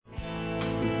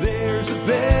a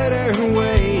better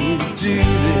way to do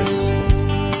this.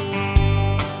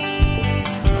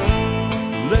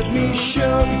 Let me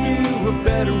show you a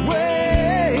better way.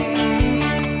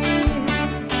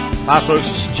 Hi folks,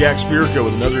 this is Jack Spirko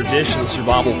with another edition of the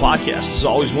Survival Podcast. As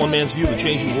always, one man's view of the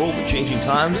changing world, the changing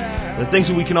times, and the things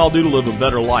that we can all do to live a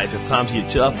better life if times get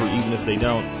tough or even if they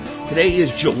don't. Today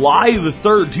is July the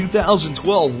 3rd,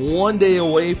 2012, one day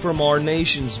away from our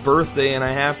nation's birthday, and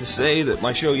I have to say that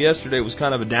my show yesterday was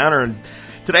kind of a downer, and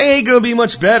today ain't going to be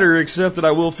much better, except that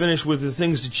I will finish with the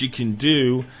things that you can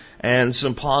do and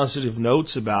some positive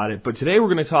notes about it. But today we're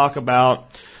going to talk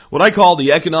about what I call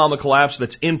the economic collapse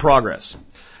that's in progress.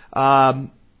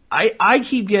 I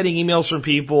keep getting emails from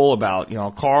people about,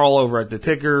 Carl over at the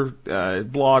Ticker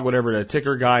blog, whatever, the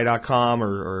tickerguy.com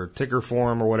or Ticker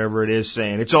Forum or whatever it is,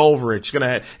 saying it's over, it's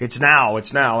now.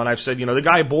 And I've said, the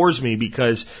guy bores me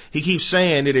because he keeps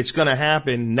saying that it's going to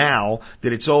happen now,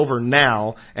 that it's over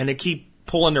now, and they keep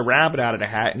pulling the rabbit out of the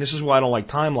hat, and this is why I don't like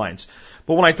timelines.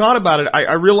 But when I thought about it,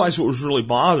 I realized what was really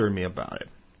bothering me about it.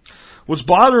 What's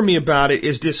bothering me about it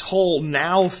is this whole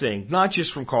now thing, not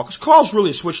just from Carl, because Carl's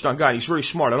really a switched-on guy. He's very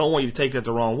smart. I don't want you to take that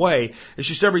the wrong way. It's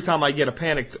just every time I get a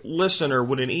panicked listener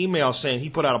with an email saying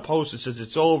he put out a post that says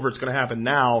it's over, it's going to happen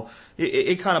now,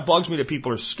 it kind of bugs me that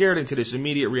people are scared into this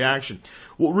immediate reaction.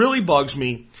 What really bugs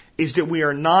me is that we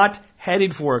are not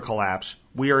headed for a collapse.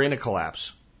 We are in a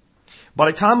collapse. By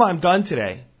the time I'm done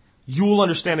today, you will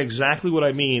understand exactly what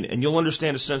I mean, and you'll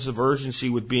understand a sense of urgency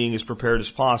with being as prepared as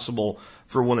possible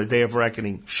for when a day of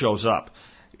reckoning shows up.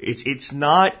 It's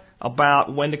not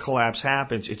about when the collapse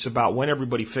happens. It's about when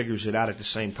everybody figures it out at the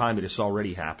same time that it's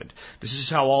already happened. This is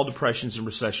how all depressions and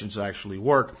recessions actually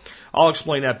work. I'll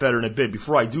explain that better in a bit.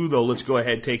 Before I do, though, let's go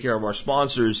ahead and take care of our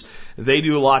sponsors. They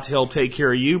do a lot to help take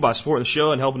care of you by supporting the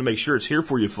show and helping to make sure it's here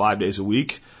for you 5 days a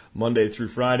week, Monday through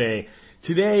Friday.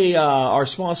 Today, our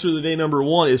sponsor of the day, number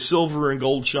one, is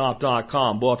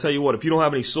silverandgoldshop.com. Well, I'll tell you what, if you don't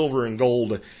have any silver and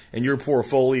gold in your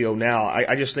portfolio now,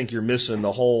 I just think you're missing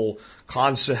the whole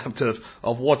concept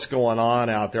of what's going on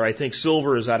out there. I think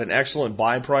silver is at an excellent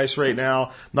buy price right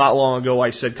now. Not long ago, I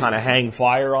said kind of hang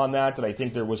fire on that I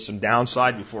think there was some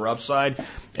downside before upside.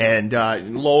 And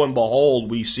lo and behold,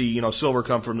 we see, silver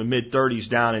come from the mid-30s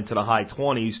down into the high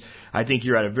 20s. I think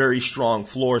you're at a very strong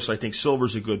floor, so I think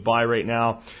silver's a good buy right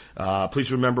now.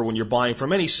 Please remember when you're buying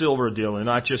from any silver dealer,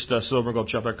 not just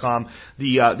silverandgoldshop.com,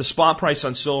 the spot price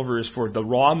on silver is for the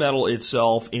raw metal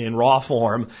itself in raw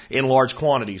form in large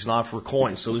quantities, not for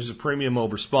coins. So there's a premium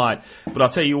over spot. But I'll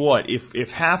tell you what,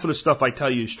 if half of the stuff I tell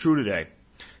you is true today,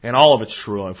 and all of it's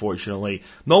true, unfortunately,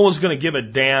 no one's going to give a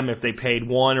damn if they paid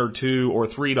 $1 or $2 or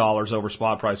 $3 over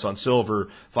spot price on silver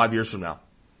 5 years from now.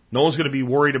 No one's going to be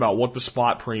worried about what the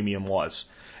spot premium was.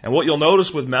 And what you'll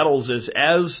notice with metals is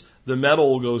as the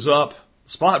metal goes up,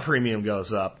 spot premium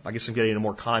goes up. I guess I'm getting into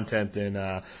more content than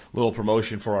a little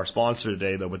promotion for our sponsor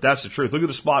today, though, but that's the truth. Look at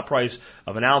the spot price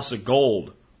of an ounce of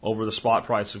gold over the spot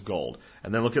price of gold.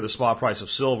 And then look at the spot price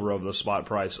of silver over the spot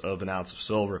price of an ounce of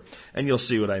silver. And you'll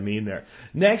see what I mean there.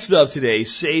 Next up today,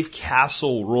 Safe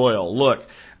Castle Royal. Look,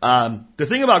 the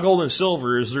thing about gold and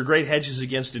silver is they're great hedges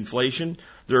against inflation.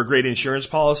 They're a great insurance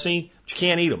policy, but you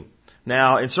can't eat them.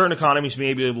 Now, in certain economies, you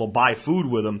may be able to buy food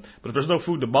with them, but if there's no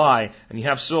food to buy and you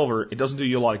have silver, it doesn't do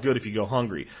you a lot of good if you go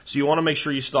hungry. So you want to make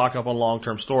sure you stock up on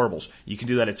long-term storables. You can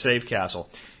do that at Safe Castle.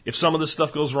 If some of this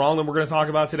stuff goes wrong that we're going to talk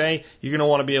about today, you're going to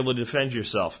want to be able to defend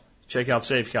yourself. Check out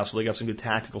Safe Castle. They got some good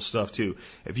tactical stuff, too.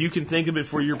 If you can think of it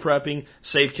for your prepping,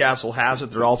 Safe Castle has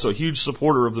it. They're also a huge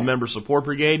supporter of the Member Support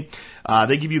Brigade.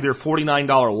 They give you their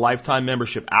 $49 lifetime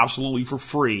membership absolutely for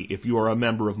free if you are a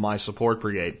member of My Support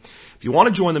Brigade. If you want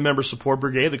to join the Member Support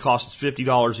Brigade, the cost is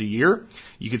 $50 a year.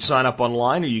 You can sign up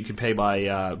online, or you can pay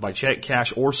by check,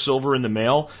 cash, or silver in the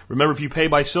mail. Remember, if you pay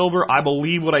by silver, I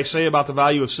believe what I say about the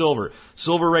value of silver.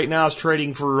 Silver right now is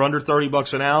trading for under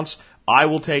 $30 an ounce. I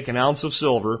will take an ounce of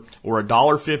silver or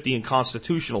 $1.50 in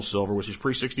constitutional silver, which is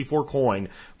pre-64 coin,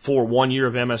 for 1 year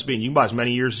of MSB. And you can buy as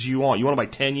many years as you want. You want to buy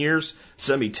 10 years?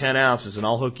 Send me 10 ounces and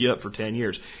I'll hook you up for 10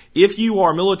 years. If you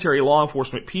are military, law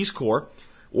enforcement, Peace Corps,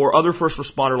 or other first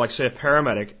responder, like say a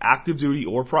paramedic, active duty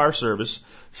or prior service,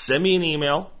 send me an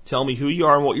email, tell me who you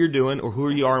are and what you're doing, or who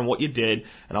you are and what you did,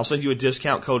 and I'll send you a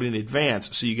discount code in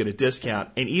advance so you get a discount.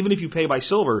 And even if you pay by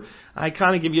silver, I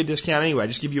kind of give you a discount anyway. I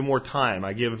just give you more time.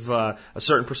 I give a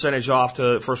certain percentage off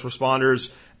to first responders,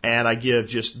 and I give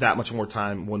just that much more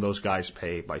time when those guys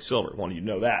pay by silver. I wanted you to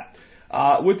know that.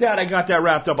 With that, I got that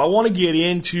wrapped up. I want to get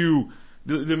into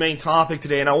the main topic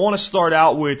today, and I want to start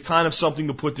out with kind of something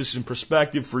to put this in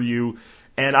perspective for you,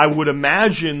 and I would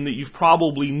imagine that you've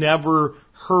probably never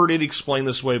heard it explained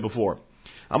this way before.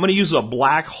 I'm going to use a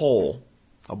black hole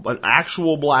an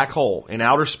actual black hole in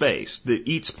outer space that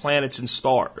eats planets and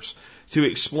stars to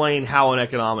explain how an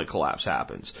economic collapse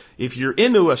happens. If you're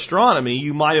into astronomy,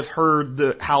 you might have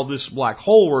heard how this black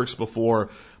hole works before,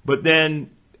 but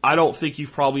then I don't think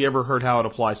you've probably ever heard how it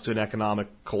applies to an economic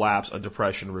collapse, a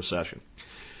depression, a recession.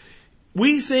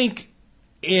 We think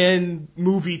in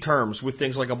movie terms with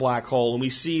things like a black hole, and we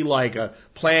see like a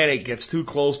planet gets too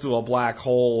close to a black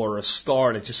hole or a star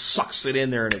and it just sucks it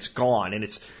in there and it's gone. And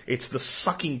it's the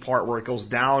sucking part where it goes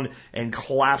down and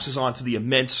collapses onto the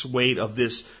immense weight of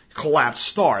this collapsed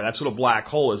star. That's what a black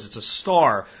hole is. It's a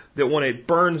star that when it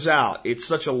burns out, it's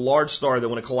such a large star that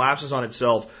when it collapses on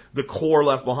itself, the core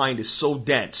left behind is so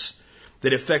dense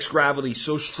that it affects gravity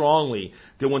so strongly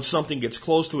that when something gets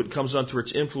close to it, it comes under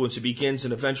its influence, it begins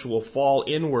an eventual fall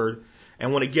inward,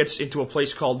 and when it gets into a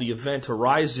place called the event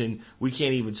horizon, we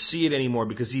can't even see it anymore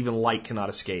because even light cannot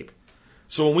escape.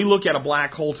 So when we look at a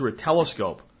black hole through a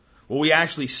telescope, what we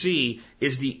actually see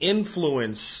is the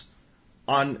influence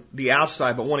on the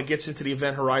outside, but when it gets into the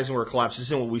event horizon where it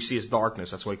collapses in, what we see is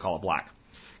darkness. That's why we call it black.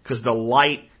 Because the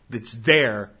light that's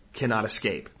there cannot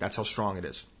escape. That's how strong it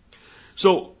is.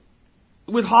 So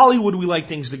with Hollywood, we like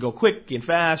things to go quick and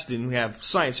fast, and we have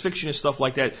science fiction and stuff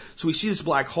like that. So we see this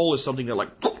black hole as something that like,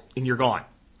 and you're gone.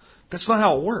 That's not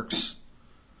how it works.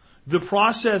 The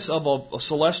process of a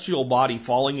celestial body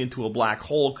falling into a black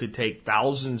hole could take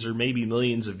thousands or maybe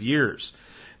millions of years.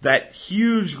 That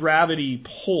huge gravity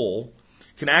pull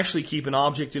can actually keep an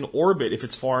object in orbit if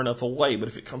it's far enough away, but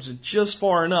if it comes in just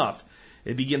far enough,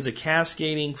 it begins a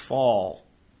cascading fall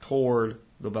toward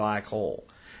the black hole.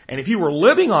 And if you were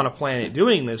living on a planet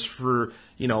doing this for,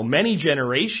 many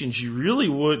generations, you really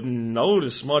wouldn't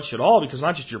notice much at all because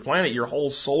not just your planet, your whole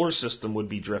solar system would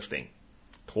be drifting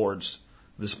towards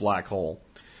this black hole.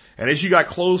 And as you got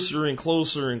closer and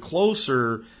closer and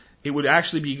closer, it would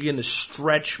actually begin to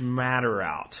stretch matter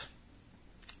out.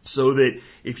 So that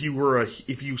if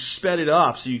you sped it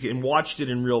up so you can watched it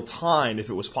in real time,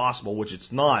 if it was possible, which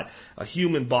it's not, a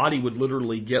human body would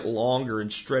literally get longer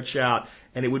and stretch out,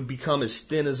 and it would become as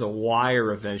thin as a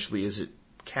wire eventually as it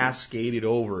cascaded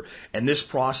over. And this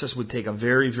process would take a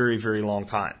very, very, very long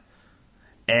time.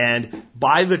 And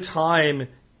by the time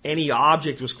any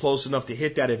object was close enough to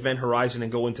hit that event horizon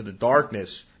and go into the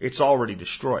darkness, it's already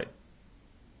destroyed.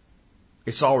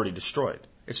 It's already destroyed.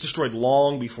 It's destroyed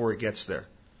long before it gets there.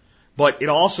 But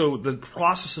the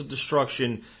process of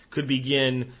destruction could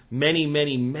begin many,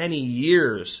 many, many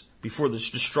years before this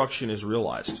destruction is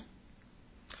realized.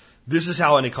 This is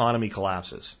how an economy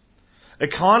collapses.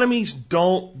 Economies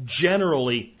don't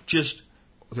generally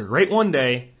they're great one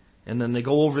day and then they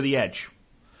go over the edge.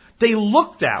 They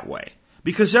look that way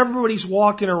because everybody's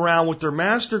walking around with their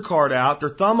MasterCard out, their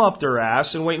thumb up their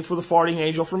ass, and waiting for the farting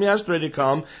angel from yesterday to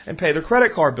come and pay their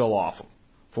credit card bill off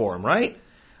for them, right?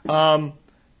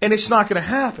 And it's not going to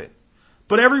happen.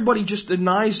 But everybody just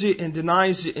denies it and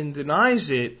denies it and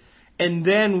denies it. And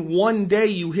then one day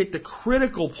you hit the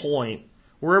critical point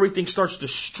where everything starts to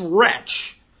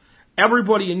stretch.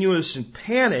 Everybody in unison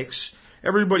panics.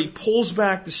 Everybody pulls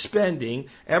back the spending.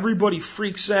 Everybody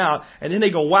freaks out. And then they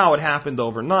go, wow, it happened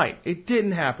overnight. It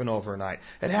didn't happen overnight.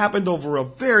 It happened over a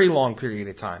very long period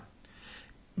of time.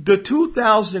 The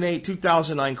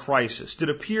 2008-2009 crisis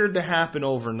that appeared to happen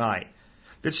overnight,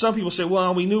 that some people say,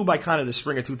 well, we knew by kind of the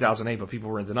spring of 2008, but people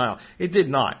were in denial. It did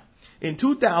not. In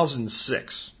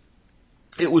 2006,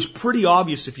 it was pretty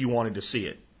obvious if you wanted to see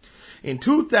it. In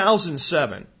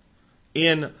 2007,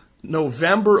 in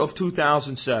November of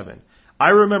 2007, I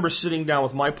remember sitting down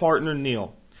with my partner,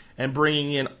 Neil, and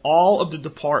bringing in all of the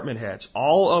department heads,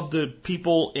 all of the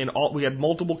people we had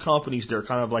multiple companies there,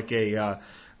 kind of like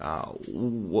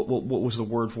what was the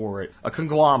word for it? A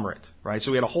conglomerate, right?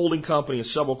 So we had a holding company and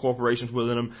several corporations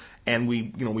within them, and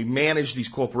we managed these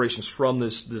corporations from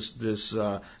this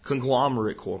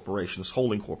conglomerate corporation, this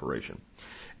holding corporation.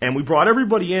 And we brought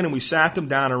everybody in and we sat them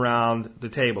down around the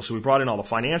table. So we brought in all the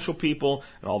financial people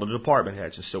and all the department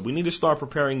heads and said, we need to start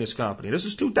preparing this company. This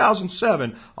is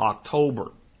 2007,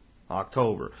 October.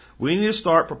 We need to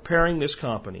start preparing this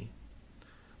company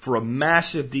for a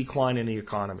massive decline in the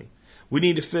economy. We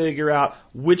need to figure out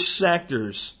which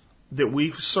sectors that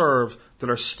we serve that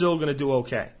are still going to do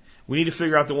okay. We need to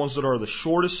figure out the ones that are the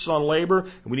shortest on labor,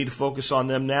 and we need to focus on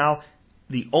them now.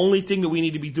 The only thing that we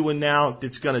need to be doing now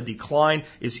that's going to decline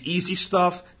is easy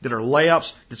stuff that are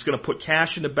layups that's going to put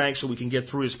cash in the bank so we can get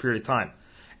through this period of time.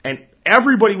 And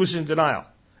everybody was in denial.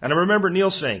 And I remember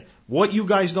Neil saying, what you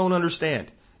guys don't understand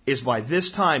is by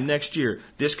this time next year,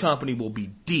 this company will be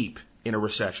deep in a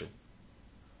recession.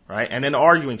 Right? And then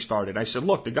arguing started. I said,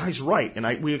 look, the guy's right.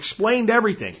 And we explained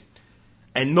everything.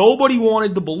 And nobody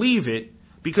wanted to believe it,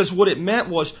 Because what it meant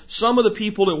was some of the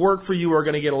people that work for you are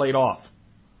going to get laid off.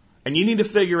 And you need to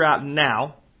figure out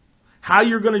now how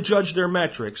you're going to judge their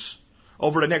metrics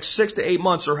over the next 6 to 8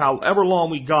 months or however long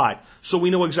we got, so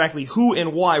we know exactly who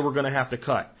and why we're going to have to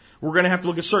cut. We're going to have to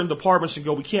look at certain departments and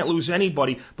go, we can't lose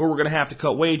anybody, but we're going to have to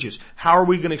cut wages. How are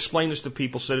we going to explain this to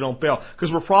people so they don't bail?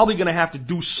 Because we're probably going to have to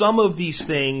do some of these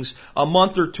things a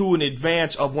month or two in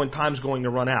advance of when time's going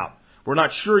to run out. We're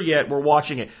not sure yet. We're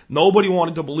watching it. Nobody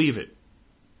wanted to believe it.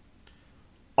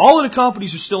 All of the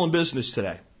companies are still in business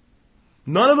today.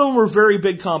 None of them were very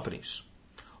big companies.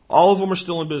 All of them are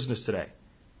still in business today.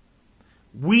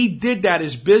 We did that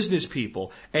as business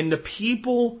people, and the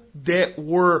people that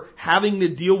were having to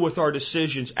deal with our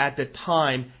decisions at the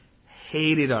time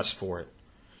hated us for it.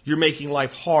 You're making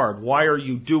life hard. Why are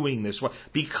you doing this?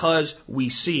 Because we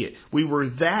see it. We were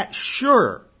that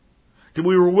sure that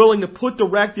we were willing to put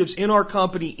directives in our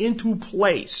company into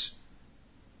place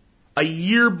a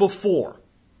year before.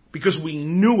 Because we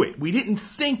knew it. We didn't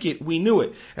think it, we knew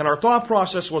it. And our thought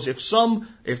process was if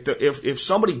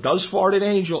somebody does fart an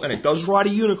angel and it does ride a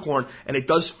unicorn and it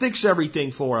does fix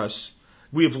everything for us,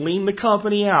 we have leaned the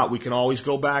company out. We can always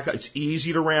go back. It's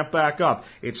easy to ramp back up.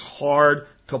 It's hard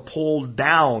to pull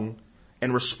down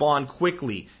and respond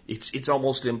quickly. It's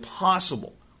almost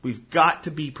impossible. We've got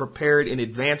to be prepared in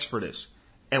advance for this.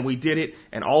 And we did it,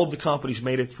 and all of the companies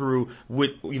made it through what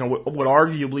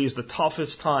arguably is the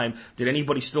toughest time that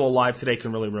anybody still alive today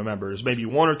can really remember. There's maybe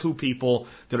one or two people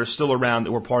that are still around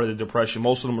that were part of the Depression.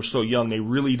 Most of them are so young they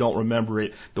really don't remember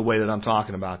it the way that I'm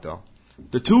talking about, though.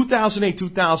 The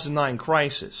 2008-2009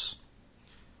 crisis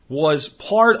was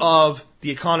part of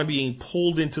the economy being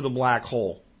pulled into the black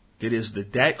hole. That is the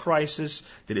debt crisis,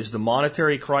 that is the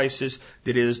monetary crisis,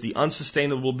 that is the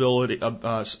unsustainability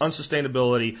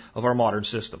of our modern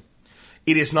system.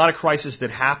 It is not a crisis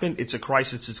that happened, it's a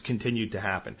crisis that's continued to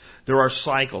happen. There are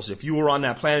cycles. If you were on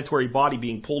that planetary body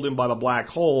being pulled in by the black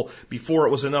hole before it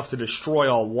was enough to destroy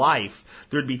all life,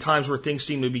 there'd be times where things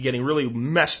seem to be getting really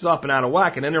messed up and out of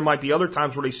whack, and then there might be other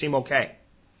times where they seem okay.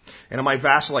 And it might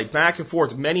vacillate back and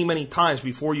forth many, many times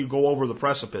before you go over the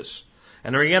precipice.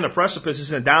 And there again, the precipice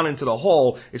isn't down into the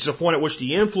hole. It's the point at which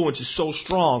the influence is so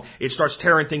strong, it starts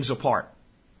tearing things apart.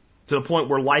 To the point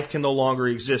where life can no longer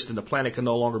exist and the planet can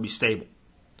no longer be stable.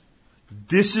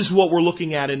 This is what we're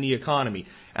looking at in the economy.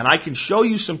 And I can show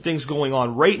you some things going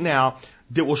on right now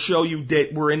that will show you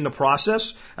that we're in the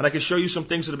process. And I can show you some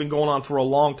things that have been going on for a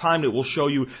long time that will show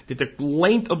you that the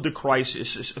length of the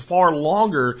crisis is far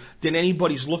longer than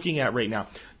anybody's looking at right now.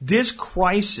 This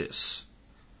crisis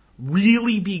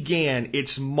really began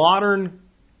its modern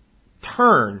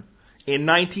turn in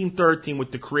 1913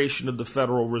 with the creation of the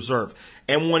Federal Reserve.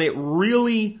 And when it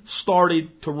really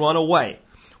started to run away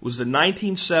was the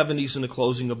 1970s and the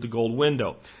closing of the gold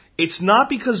window. It's not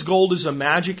because gold is a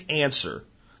magic answer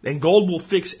and gold will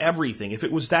fix everything. If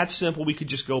it was that simple, we could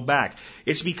just go back.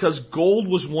 It's because gold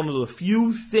was one of the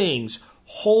few things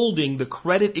holding the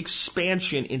credit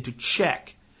expansion into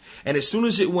check. And as soon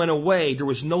as it went away, there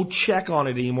was no check on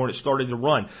it anymore and it started to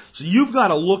run. So you've got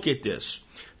to look at this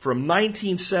from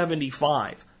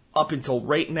 1975 up until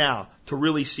right now to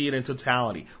really see it in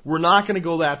totality. We're not going to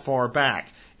go that far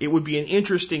back. It would be an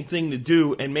interesting thing to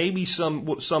do, and maybe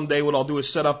someday what I'll do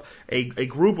is set up a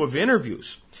group of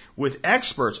interviews with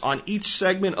experts on each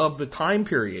segment of the time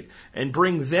period and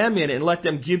bring them in and let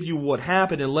them give you what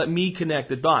happened and let me connect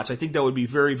the dots. I think that would be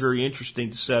very, very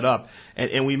interesting to set up,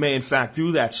 and we may in fact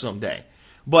do that someday.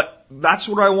 But that's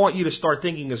what I want you to start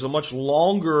thinking is a much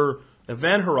longer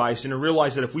event horizon and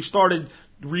realize that if we started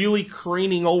really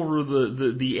craning over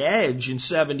the edge in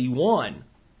 71,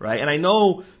 right? And I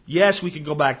know, yes, we can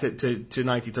go back to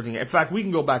 1913. In fact, we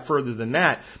can go back further than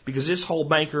that because this whole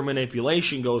banker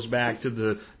manipulation goes back to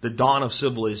the dawn of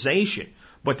civilization.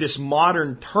 But this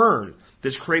modern turn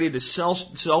that's created the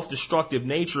self-destructive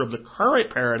nature of the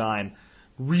current paradigm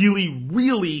really,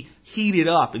 really heated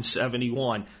up in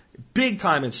 71, big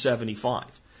time in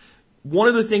 75. One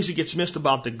of the things that gets missed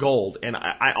about the gold, and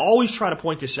I always try to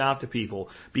point this out to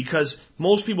people because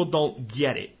most people don't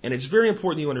get it, and it's very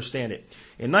important you understand it.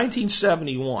 In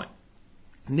 1971,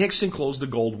 Nixon closed the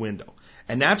gold window,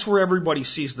 and that's where everybody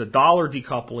sees the dollar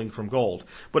decoupling from gold.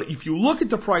 But if you look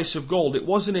at the price of gold, it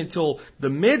wasn't until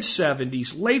the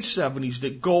mid-70s, late 70s,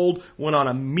 that gold went on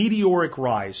a meteoric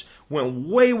rise, went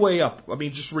way, way up. I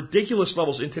mean, just ridiculous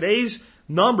levels. In today's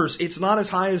numbers, it's not as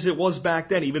high as it was back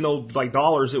then, even though by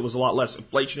dollars it was a lot less,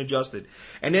 inflation adjusted.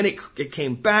 And then it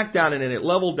came back down and then it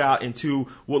leveled out into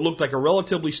what looked like a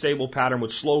relatively stable pattern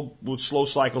with slow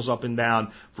cycles up and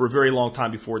down for a very long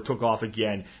time before it took off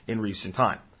again in recent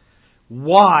time.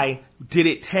 Why did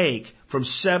it take from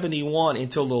 71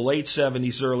 until the late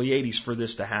 70s, early 80s for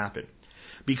this to happen?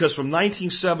 Because from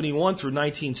 1971 through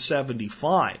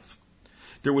 1975,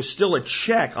 there was still a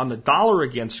check on the dollar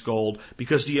against gold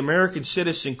because the American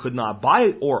citizen could not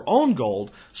buy or own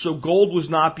gold, so gold was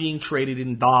not being traded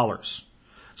in dollars.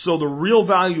 So the real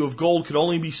value of gold could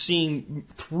only be seen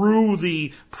through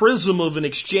the prism of an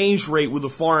exchange rate with a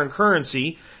foreign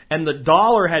currency, and the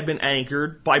dollar had been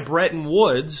anchored by Bretton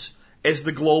Woods as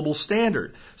the global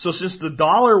standard. So since the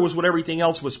dollar was what everything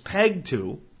else was pegged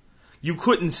to, you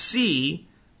couldn't see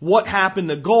what happened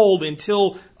to gold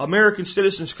until American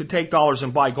citizens could take dollars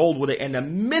and buy gold with it. And the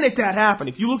minute that happened,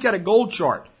 if you look at a gold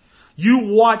chart, you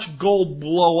watch gold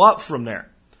blow up from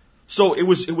there. So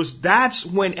that's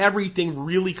when everything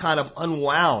really kind of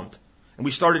unwound. And we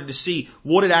started to see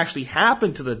what had actually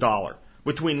happened to the dollar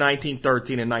between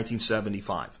 1913 and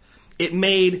 1975. It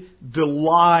made the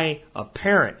lie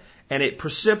apparent, and it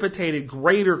precipitated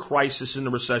greater crisis in the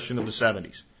recession of the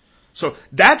 70s. So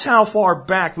that's how far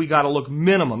back we got to look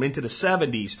minimum into the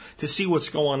 70s to see what's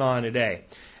going on today.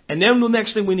 And then the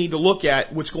next thing we need to look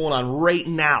at, what's going on right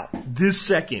now, this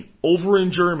second, over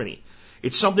in Germany.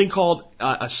 It's something called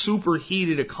a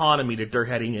superheated economy that they're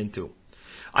heading into.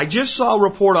 I just saw a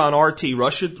report on RT,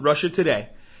 Russia Today,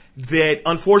 that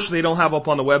unfortunately they don't have up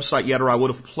on the website yet, or I would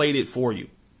have played it for you.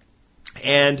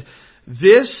 And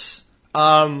this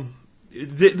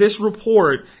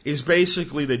report is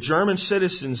basically the German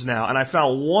citizens now, and I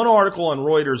found one article on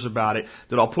Reuters about it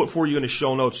that I'll put for you in the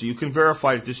show notes so you can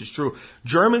verify that this is true.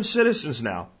 German citizens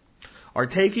now are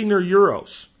taking their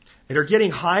euros and are getting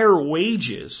higher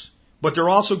wages, but they're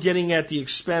also getting at the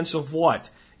expense of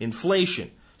what? Inflation.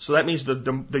 So that means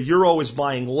the euro is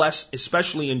buying less,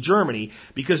 especially in Germany,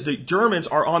 because the Germans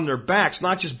are on their backs,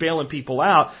 not just bailing people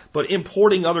out, but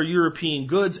importing other European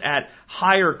goods at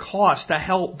higher cost to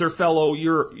help their fellow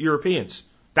Europeans.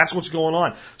 That's what's going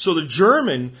on. So the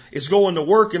German is going to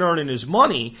work and earning his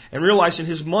money and realizing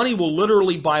his money will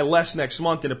literally buy less next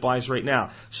month than it buys right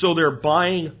now. So they're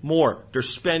buying more. They're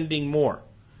spending more.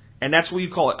 And that's what you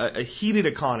call a heated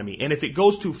economy. And if it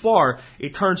goes too far,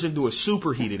 it turns into a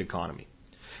superheated economy.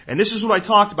 And this is what I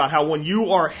talked about, how when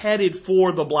you are headed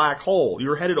for the black hole,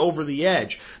 you're headed over the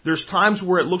edge, there's times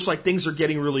where it looks like things are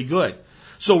getting really good.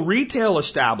 So retail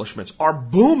establishments are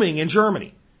booming in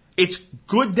Germany. It's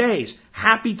good days,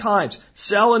 happy times,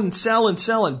 selling,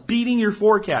 beating your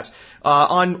forecasts.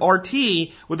 On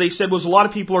RT, what they said was a lot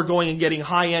of people are going and getting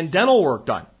high-end dental work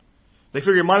done. They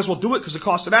figure you might as well do it because the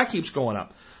cost of that keeps going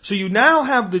up. So you now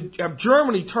have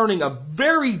Germany turning a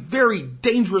very, very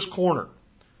dangerous corner.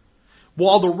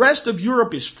 While the rest of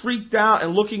Europe is freaked out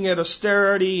and looking at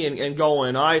austerity and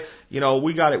going,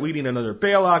 we need another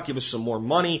bailout, give us some more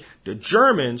money. The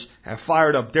Germans have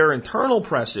fired up their internal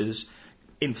presses,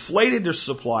 inflated their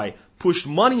supply, pushed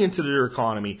money into their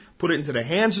economy, put it into the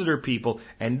hands of their people,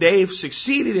 and they've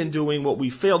succeeded in doing what we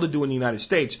failed to do in the United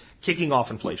States, kicking off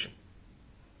inflation.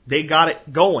 They got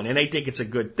it going, and they think it's a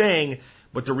good thing,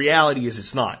 but the reality is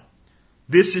it's not.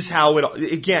 This is how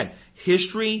again,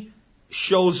 history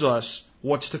shows us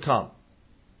what's to come.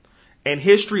 And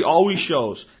history always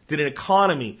shows that an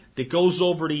economy that goes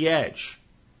over the edge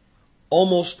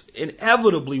almost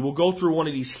inevitably will go through one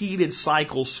of these heated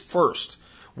cycles first,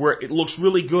 where it looks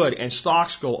really good and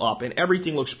stocks go up and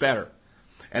everything looks better.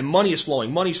 And money's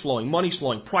flowing,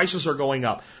 prices are going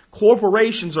up.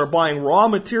 Corporations are buying raw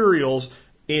materials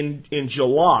in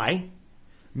July,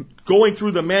 going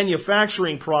through the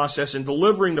manufacturing process and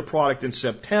delivering the product in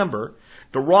September.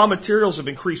 The raw materials have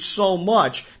increased so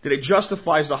much that it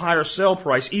justifies the higher sale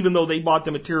price, even though they bought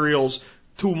the materials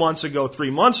 2 months ago,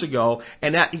 3 months ago,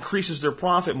 and that increases their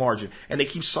profit margin. And they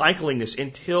keep cycling this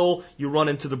until you run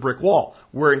into the brick wall,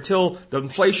 until the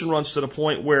inflation runs to the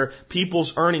point where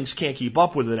people's earnings can't keep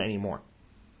up with it anymore.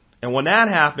 And when that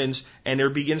happens, and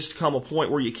there begins to come a point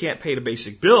where you can't pay the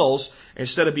basic bills,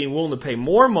 instead of being willing to pay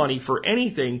more money for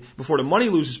anything before the money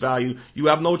loses value, you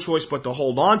have no choice but to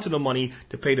hold on to the money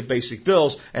to pay the basic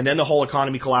bills, and then the whole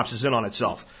economy collapses in on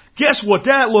itself. Guess what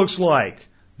that looks like?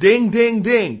 Ding, ding,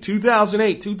 ding.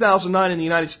 2008, 2009 in the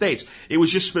United States. It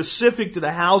was just specific to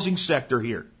the housing sector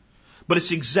here. But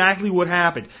it's exactly what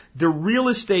happened. The real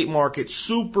estate market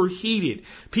superheated.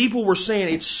 People were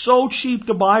saying it's so cheap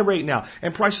to buy right now,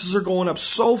 and prices are going up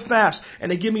so fast,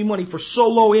 and they give me money for so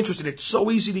low interest, and it's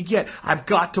so easy to get. I've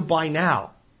got to buy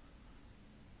now.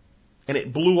 And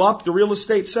it blew up the real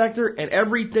estate sector, and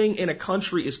everything in a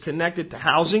country is connected to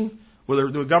housing, whether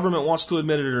the government wants to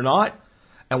admit it or not.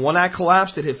 And when that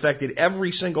collapsed, it affected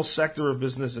every single sector of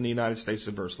business in the United States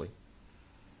adversely.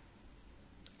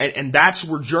 And that's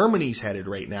where Germany's headed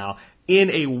right now,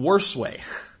 in a worse way.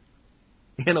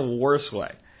 in a worse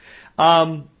way.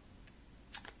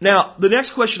 Now, the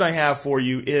next question I have for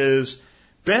you is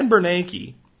Ben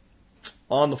Bernanke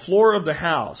on the floor of the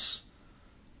House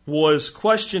was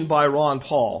questioned by Ron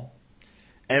Paul,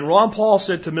 and Ron Paul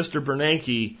said to Mr.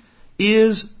 Bernanke,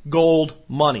 "Is gold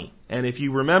money?" And if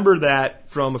you remember that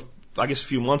from, I guess, a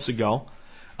few months ago,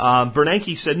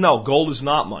 Bernanke said, "No, gold is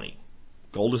not money.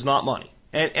 Gold is not money."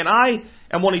 And I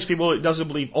am one of these people that doesn't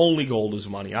believe only gold is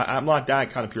money. I'm not that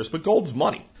kind of purist, but gold is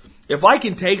money. If I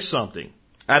can take something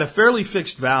at a fairly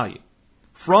fixed value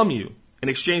from you in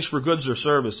exchange for goods or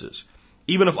services,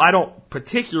 even if I don't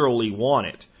particularly want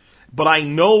it, but I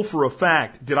know for a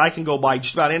fact that I can go buy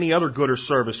just about any other good or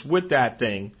service with that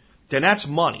thing, then that's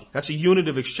money. That's a unit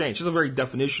of exchange. That's the very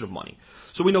definition of money.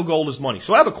 So we know gold is money.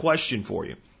 So I have a question for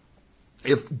you.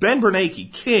 If Ben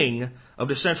Bernanke, king of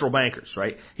the central bankers,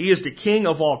 right? He is the king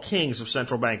of all kings of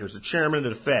central bankers, the chairman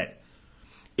of the Fed.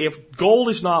 If gold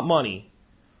is not money,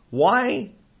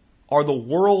 why are the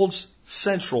world's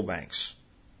central banks,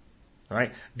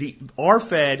 right? Our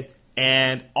Fed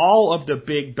and all of the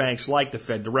big banks like the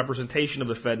Fed, the representation of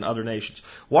the Fed in other nations,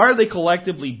 why are they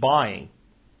collectively buying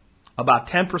about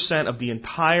 10% of the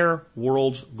entire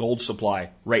world's gold supply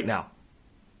right now?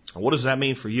 And what does that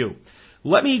mean for you?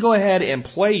 Let me go ahead and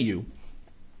play you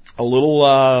a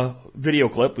little video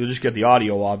clip. We'll just get the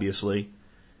audio, obviously,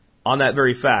 on that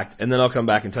very fact, and then I'll come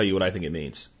back and tell you what I think it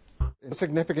means. A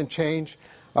significant change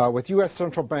with U.S.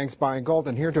 central banks buying gold,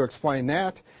 and here to explain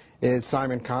that is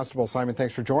Simon Constable. Simon,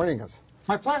 thanks for joining us.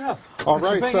 My pleasure. All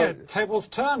right, so tables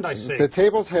turned, I see. The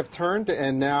tables have turned,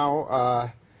 and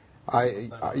now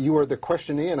you are the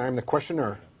questionee, and I'm the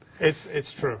questioner.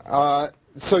 It's true.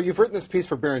 So you've written this piece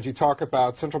for Barron's. You talk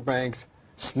about central banks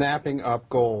snapping up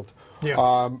gold.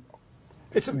 Yeah.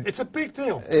 It's a big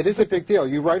deal. It is a big deal.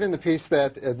 You write in the piece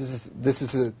that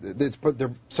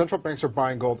the central banks are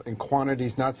buying gold in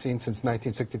quantities not seen since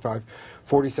 1965,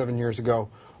 47 years ago.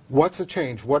 What's the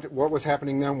change? What was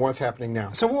happening then? What's happening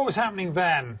now? So what was happening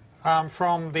then,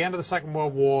 from the end of the Second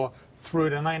World War through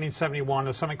to 1971,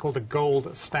 is something called the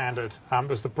gold standard. It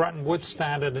was the Bretton Woods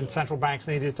standard, and central banks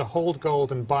needed to hold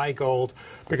gold and buy gold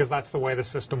because that's the way the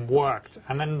system worked.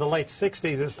 And then in the late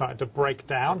 60s, it started to break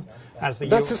down as the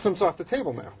That system's off the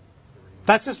table now.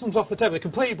 That system's off the table. It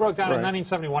completely broke down in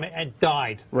 1971. It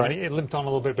died. Right. It limped on a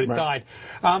little bit, but it died.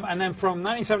 And then from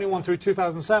 1971 through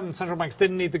 2007, central banks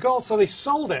didn't need the gold, so they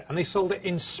sold it, and they sold it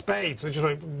in spades. They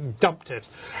just dumped it.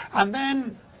 And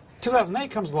then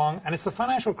 2008 comes along, and it's the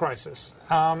financial crisis.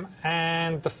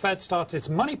 And the Fed starts its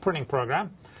money printing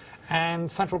program, and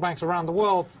central banks around the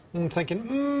world thinking,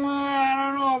 I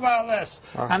don't know about this.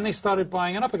 And they started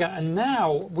buying it up again. And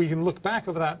now we can look back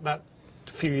over that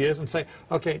few years and say,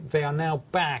 okay, they are now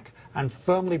back and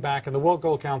firmly back, and the World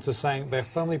Gold Council is saying they're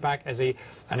firmly back as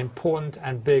an important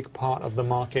and big part of the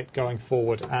market going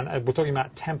forward. And we're talking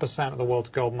about 10% of the world's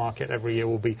gold market every year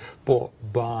will be bought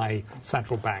by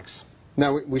central banks.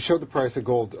 Now, we showed the price of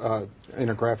gold in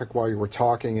a graphic while you were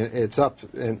talking. It's up,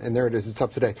 and there it is. It's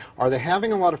up today. Are they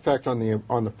having a lot of effect on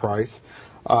the price?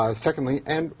 Secondly,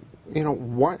 and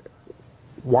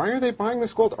why are they buying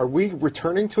this gold? Are we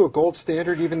returning to a gold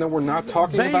standard even though we're not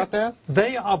talking about that?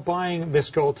 They are buying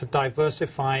this gold to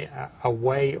diversify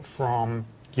away from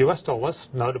U.S. dollars,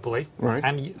 notably,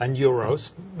 and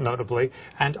euros, notably,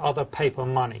 and other paper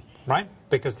money, right?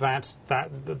 Because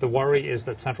the worry is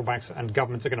that central banks and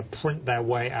governments are going to print their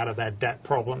way out of their debt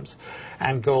problems.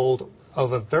 And gold,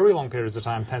 over very long periods of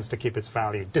time, tends to keep its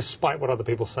value. Despite what other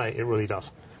people say, it really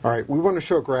does. All right, we want to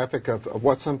show a graphic of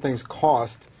what some things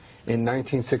cost in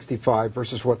 1965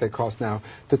 versus what they cost now,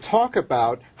 to talk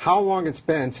about how long it's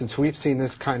been since we've seen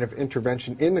this kind of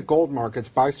intervention in the gold markets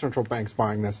by central banks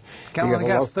buying this. Gallon of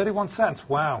gas, 31 cents.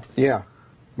 Wow. Yeah.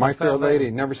 My Fair Lady,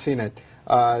 never seen it.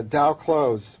 Dow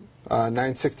close,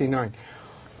 969.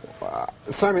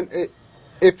 Simon,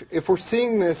 if we're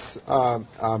seeing this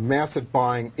massive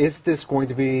buying, is this going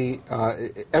to be,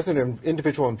 as an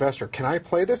individual investor, can I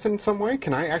play this in some way?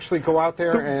 Can I actually go out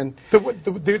there and...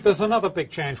 There's another big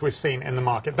change we've seen in the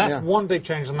market. That's one big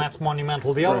change, and that's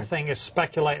monumental. The other thing is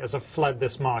speculators have fled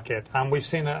this market. We've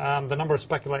seen the number of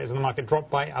speculators in the market drop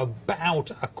by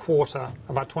about a quarter,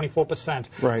 about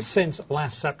 24%, since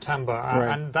last September.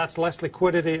 And that's less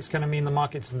liquidity. It's going to mean the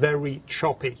market's very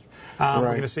choppy. We're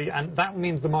going to see, and that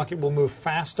means the market will move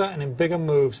faster and in bigger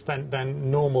moves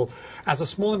than normal. As a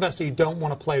small investor, you don't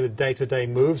want to play the day-to-day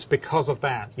moves because of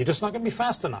that. You're just not going to be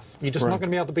fast enough. You're just not going to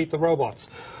be able to beat the robots.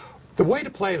 The way to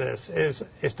play this is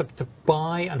to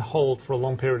buy and hold for a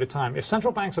long period of time. If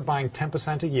central banks are buying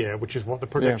 10% a year, which is what the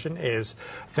prediction is,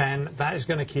 then that is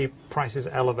going to keep prices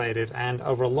elevated. And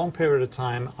over a long period of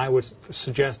time, I would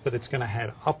suggest that it's going to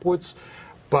head upwards.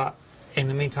 But in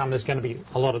the meantime, there's going to be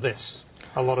a lot of this,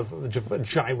 a lot of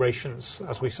gyrations,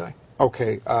 as we say.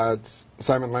 Okay,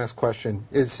 Simon, last question.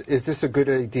 Is this a good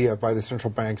idea by the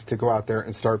central banks to go out there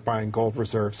and start buying gold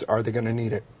reserves? Are they going to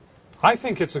need it? I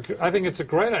think it's a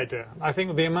great idea. I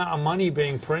think the amount of money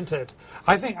being printed.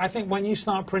 I think when you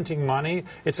start printing money,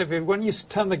 when you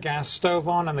turn the gas stove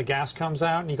on and the gas comes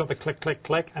out and you got the click click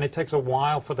click, and it takes a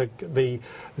while for the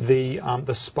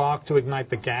spark to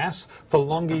ignite the gas. The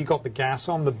longer you got the gas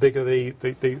on, the bigger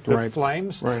the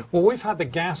flames. Right. Well, we've had the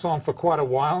gas on for quite a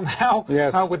while now.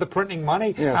 Yes. With the printing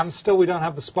money, yes. And still we don't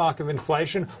have the spark of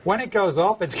inflation. When it goes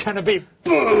off, it's going to be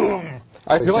boom.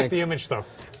 You like the image, though?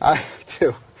 I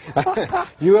do.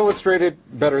 You illustrated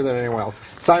better than anyone else.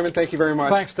 Simon, thank you very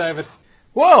much. Thanks, David.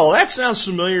 Well, that sounds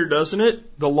familiar, doesn't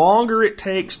it? The longer it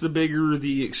takes, the bigger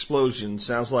the explosion.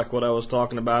 Sounds like what I was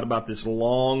talking about this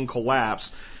long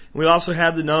collapse. We also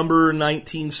had the number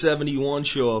 1971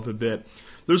 show up a bit.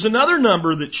 There's another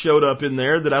number that showed up in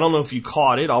there that I don't know if you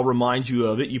caught it. I'll remind you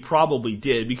of it. You probably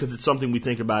did because it's something we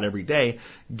think about every day.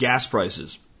 Gas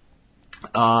prices.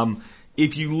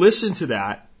 If you listen to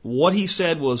that, what he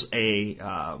said was a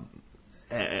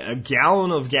gallon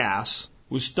of gas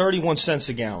was 31 cents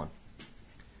a gallon.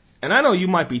 And I know you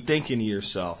might be thinking to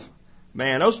yourself,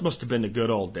 man, those must have been the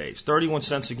good old days. 31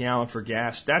 cents a gallon for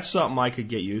gas, that's something I could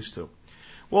get used to.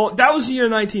 Well, that was the year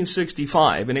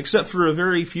 1965, and except for a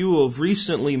very few of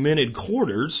recently minted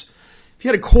quarters, if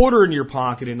you had a quarter in your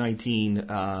pocket in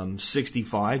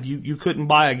 1965, you couldn't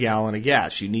buy a gallon of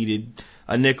gas. You needed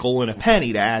a nickel and a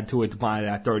penny to add to it to buy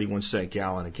that 31-cent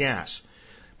gallon of gas.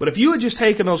 But if you had just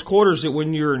taken those quarters that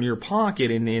when you're in your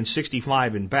pocket in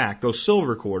 65 and back, those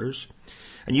silver quarters,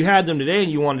 and you had them today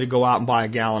and you wanted to go out and buy a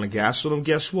gallon of gas, so then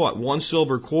guess what? One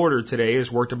silver quarter today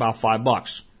is worth about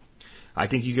 $5. I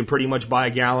think you can pretty much buy a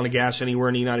gallon of gas anywhere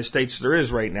in the United States there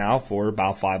is right now for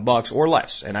about $5 or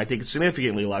less. And I think it's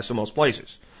significantly less in most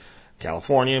places.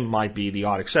 California might be the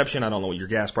odd exception. I don't know what your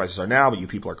gas prices are now, but you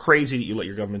people are crazy that you let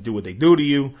your government do what they do to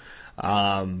you.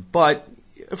 But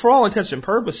for all intents and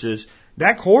purposes,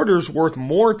 that quarter's worth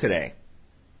more today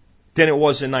than it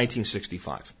was in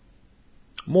 1965.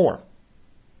 More.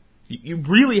 You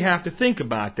really have to think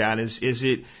about that as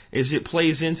it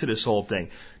plays into this whole thing.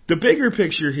 The bigger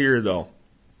picture here, though,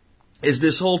 is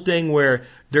this whole thing where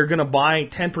they're going to buy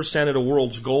 10% of the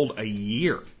world's gold a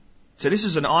year. So this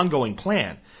is an ongoing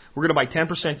plan. We're going to buy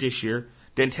 10% this year,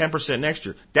 then 10% next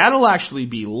year. That'll actually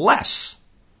be less.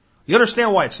 You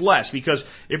understand why it's less? Because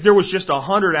if there was just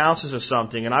 100 ounces of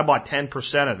something and I bought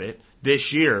 10% of it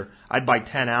this year, I'd buy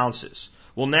 10 ounces.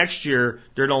 Well, next year,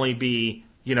 there'd only be,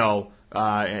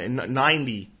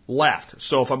 90 left.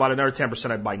 So if I bought another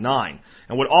 10%, I'd buy 9.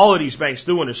 And what all of these banks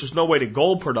doing is there's no way that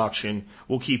gold production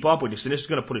will keep up with this, and this is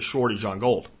going to put a shortage on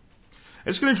gold.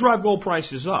 It's going to drive gold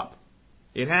prices up.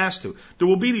 It has to. There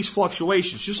will be these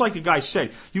fluctuations. Just like the guy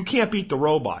said, you can't beat the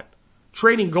robot.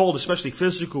 Trading gold, especially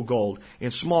physical gold,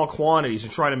 in small quantities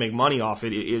and trying to make money off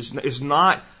it is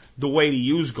not the way to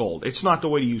use gold. It's not the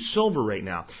way to use silver right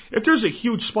now. If there's a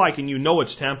huge spike and you know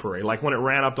it's temporary, like when it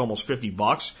ran up to almost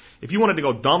 $50, if you wanted to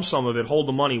go dump some of it, hold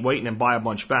the money, wait, and then buy a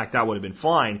bunch back, that would have been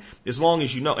fine, as long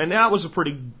as you know. And that was a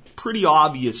pretty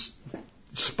obvious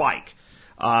spike.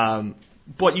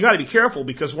 But you got to be careful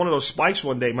because one of those spikes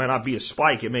one day might not be a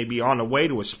spike. It may be on the way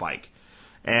to a spike,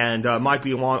 and might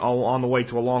be on the way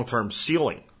to a long-term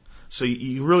ceiling. So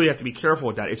you really have to be careful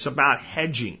with that. It's about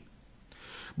hedging.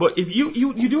 But if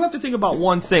you do have to think about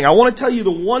one thing. I want to tell you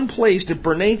the one place that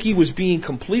Bernanke was being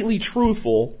completely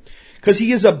truthful, because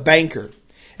he is a banker.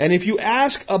 And if you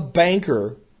ask a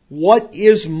banker what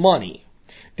is money,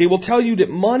 they will tell you that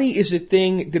money is a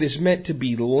thing that is meant to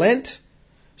be lent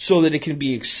so that it can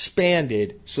be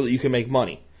expanded so that you can make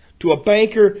money. To a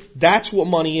banker, that's what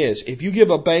money is. If you give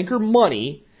a banker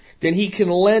money, then he can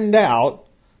lend out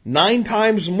 9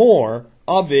 times more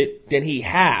of it than he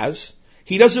has.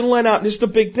 He doesn't lend out, this is the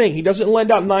big thing, he doesn't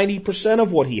lend out 90%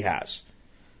 of what he has.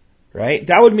 Right?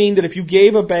 That would mean that if you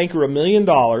gave a banker $1 million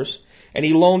and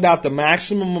he loaned out the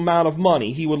maximum amount of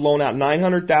money, he would loan out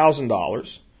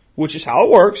 $900,000, which is how it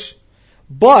works.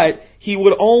 But he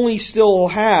would only still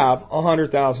have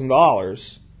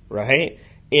 $100,000, right,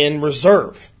 in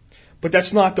reserve. But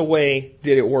that's not the way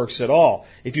that it works at all.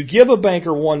 If you give a banker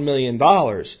 $1 million,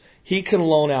 he can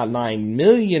loan out $9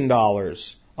 million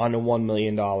on the $1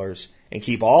 million and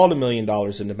keep all the $1 million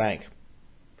in the bank.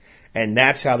 And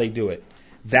that's how they do it.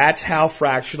 That's how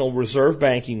fractional reserve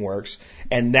banking works,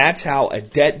 and that's how a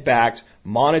debt-backed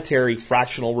monetary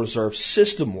fractional reserve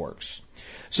system works.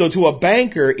 So to a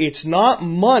banker, it's not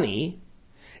money,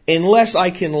 unless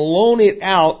I can loan it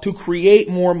out to create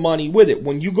more money with it.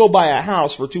 When you go buy a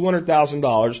house for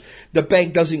 $200,000, the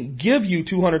bank doesn't give you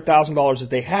 $200,000 that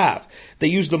they have. They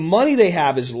use the money they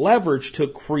have as leverage to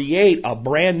create a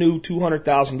brand new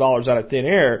 $200,000 out of thin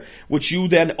air, which you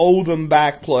then owe them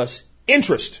back plus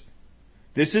interest.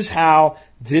 This is how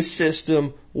this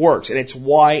system works, and it's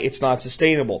why it's not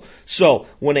sustainable. So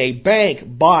when a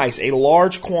bank buys a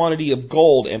large quantity of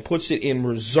gold and puts it in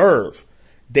reserve,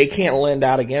 they can't lend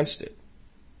out against it.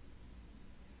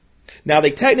 Now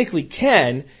they technically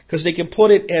can, because they can put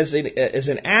it as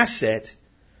an asset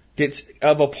that's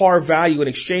of a par value and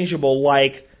exchangeable,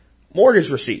 like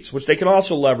mortgage receipts, which they can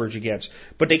also leverage against.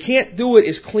 But they can't do it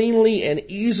as cleanly and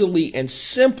easily and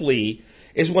simply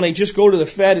is when they just go to the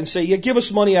Fed and say, yeah, give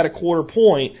us money at a quarter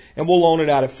point and we'll loan it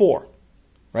out at 4.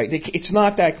 Right? It's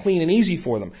not that clean and easy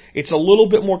for them. It's a little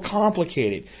bit more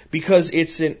complicated because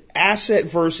it's an asset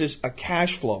versus a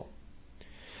cash flow.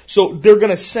 So they're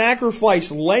going to sacrifice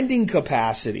lending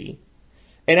capacity,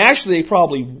 and actually they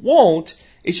probably won't.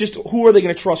 It's just who are they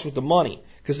going to trust with the money?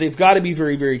 Because they've got to be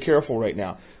very, very careful right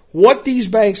now. What these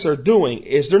banks are doing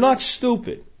is they're not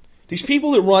stupid. These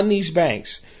people that run these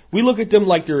banks, we look at them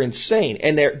like they're insane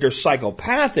and they're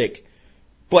psychopathic,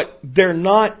 but they're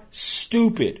not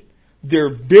stupid. They're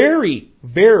very,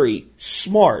 very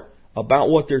smart about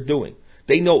what they're doing.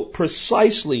 They know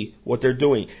precisely what they're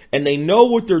doing, and they know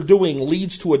what they're doing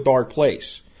leads to a dark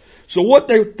place. So what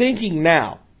they're thinking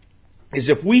now is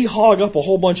if we hog up a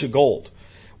whole bunch of gold,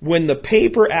 when the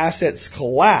paper assets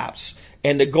collapse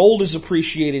and the gold is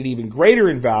appreciated even greater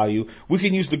in value, we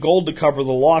can use the gold to cover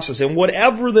the losses. And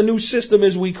whatever the new system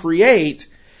is we create,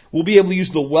 we'll be able to use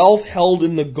the wealth held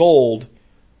in the gold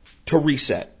to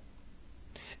reset.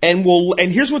 And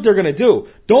here's what they're going to do.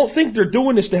 Don't think they're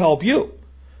doing this to help you.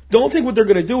 Don't think what they're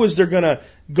going to do is they're going to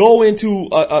go into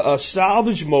a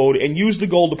salvage mode and use the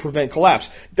gold to prevent collapse.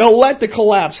 They'll let the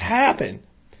collapse happen,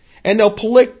 and they'll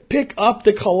pick up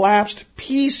the collapsed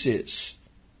pieces.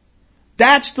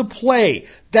 That's the play.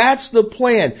 That's the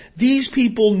plan. These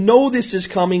people know this is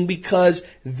coming because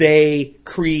they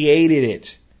created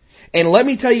it. And let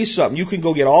me tell you something. You can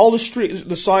go get all the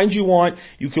signs you want.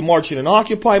 You can march in an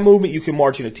Occupy movement. You can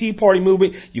march in a Tea Party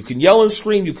movement. You can yell and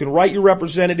scream. You can write your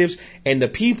representatives. And the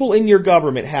people in your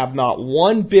government have not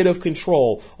one bit of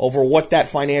control over what that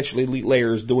financial elite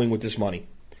layer is doing with this money.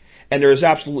 And there is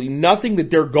absolutely nothing that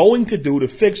they're going to do to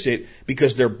fix it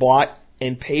because they're bought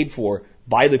and paid for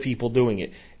by the people doing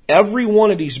it. Every one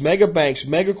of these mega banks,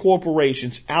 mega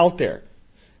corporations out there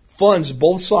funds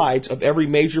both sides of every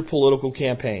major political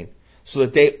campaign, so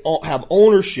that they have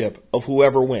ownership of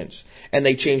whoever wins. And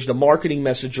they change the marketing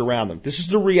message around them. This is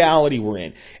the reality we're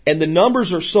in. And the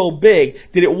numbers are so big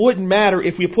that it wouldn't matter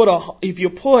if you put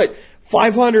 35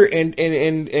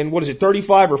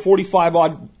 or 45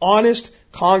 odd honest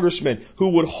congressmen who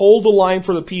would hold the line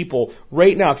for the people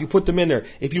right now. If you put them in there,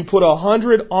 if you put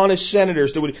 100 honest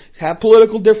senators that would have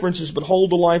political differences but hold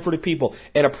the line for the people,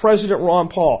 and a President Ron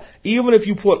Paul, even if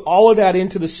you put all of that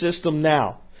into the system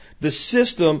now, the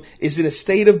system is in a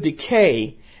state of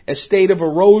decay, a state of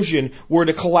erosion where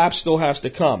the collapse still has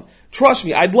to come. Trust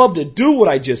me, I'd love to do what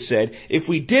I just said. If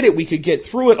we did it, we could get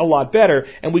through it a lot better,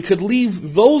 and we could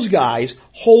leave those guys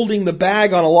holding the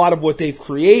bag on a lot of what they've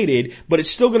created, but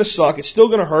it's still going to suck, it's still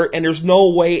going to hurt, and there's no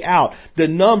way out. The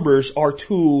numbers are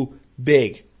too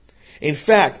big. In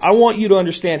fact, I want you to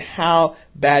understand how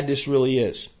bad this really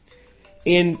is.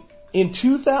 In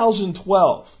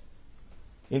 2012,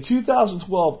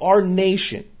 our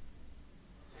nation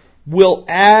will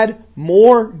add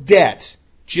more debt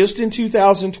just in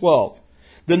 2012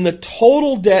 than the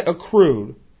total debt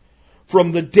accrued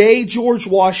from the day George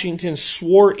Washington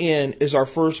swore in as our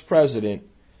first president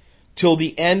till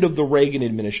the end of the Reagan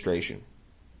administration.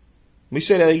 Let me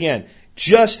say that again.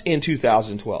 Just in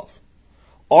 2012,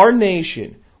 our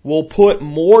nation will put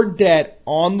more debt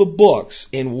on the books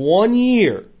in 1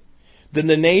 year than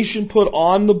the nation put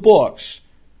on the books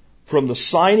from the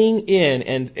signing in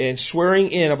and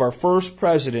swearing in of our first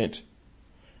president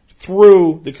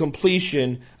through the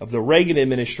completion of the Reagan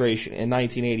administration in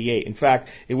 1988. In fact,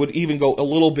 it would even go a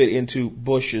little bit into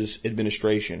Bush's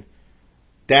administration.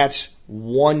 That's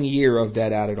 1 year of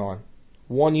debt added on.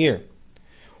 1 year.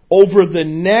 Over the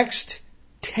next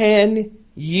 10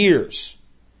 years,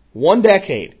 1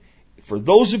 decade, for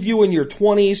those of you in your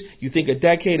 20s, you think a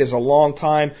decade is a long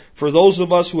time. For those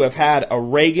of us who have had a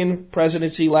Reagan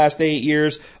presidency last 8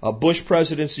 years, a Bush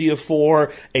presidency of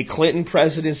 4, a Clinton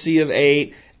presidency of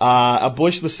 8, a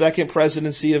Bush the second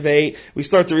presidency of 8, we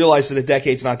start to realize that a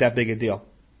decade's not that big a deal.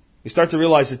 We start to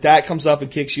realize that comes up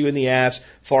and kicks you in the ass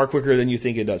far quicker than you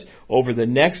think it does. Over the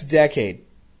next decade,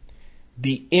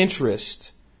 the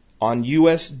interest on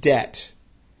U.S. debt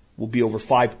will be over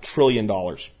 $5 trillion.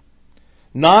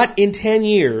 Not in 10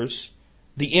 years.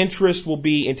 The interest will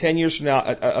be, in 10 years from now,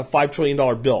 a $5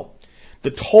 trillion bill.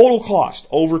 The total cost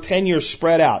over 10 years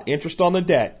spread out, interest on the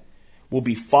debt, will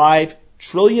be $5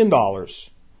 trillion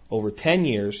over 10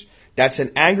 years. That's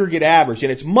an aggregate average,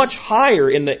 and it's much higher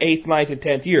in the 8th, 9th, and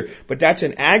 10th year, but that's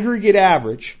an aggregate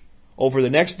average over the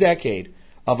next decade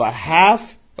of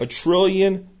 $500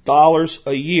 billion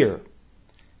a year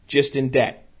just in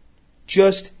debt.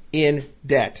 Just in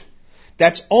debt.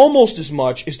 That's almost as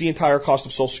much as the entire cost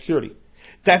of Social Security.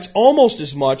 That's almost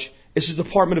as much as the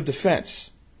Department of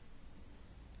Defense.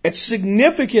 It's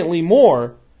significantly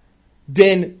more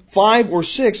than 5 or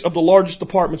 6 of the largest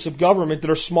departments of government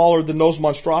that are smaller than those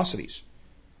monstrosities.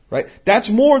 Right? That's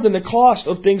more than the cost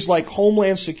of things like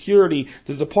Homeland Security,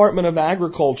 the Department of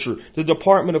Agriculture, the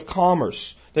Department of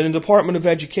Commerce, then the Department of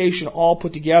Education all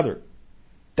put together.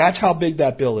 That's how big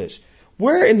that bill is.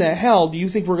 Where in the hell do you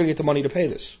think we're going to get the money to pay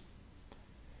this?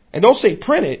 And don't say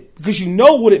print it, because you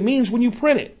know what it means when you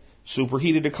print it.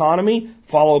 Superheated economy,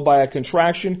 followed by a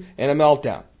contraction and a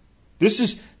meltdown. This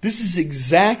is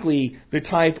exactly the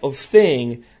type of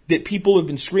thing that people have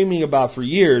been screaming about for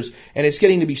years, and it's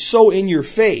getting to be so in your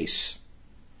face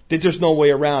that there's no way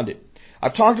around it.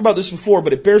 I've talked about this before,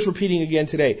 but it bears repeating again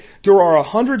today. There are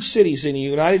 100 cities in the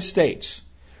United States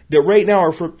that right now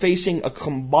are facing a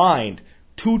combined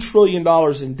 $2 trillion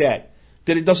in debt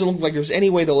that it doesn't look like there's any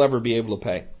way they'll ever be able to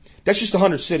pay. That's just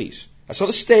 100 cities. That's not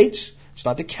the states. It's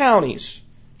not the counties.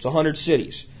 It's 100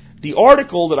 cities. The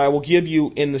article that I will give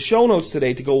you in the show notes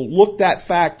today to go look that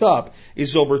fact up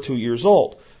is over 2 years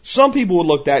old. Some people would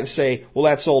look at that and say, well,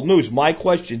 that's old news. My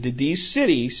question, did these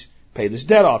cities pay this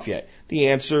debt off yet? The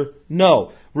answer,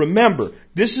 no. Remember,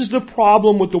 this is the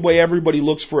problem with the way everybody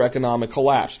looks for economic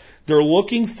collapse. They're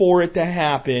looking for it to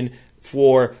happen,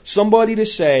 for somebody to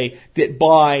say that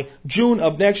by June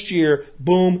of next year,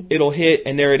 boom, it'll hit,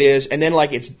 and there it is. And then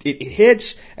it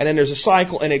hits, and then there's a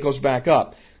cycle, and it goes back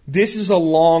up. This is a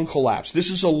long collapse. This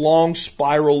is a long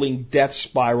spiraling death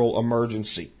spiral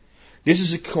emergency. This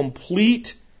is a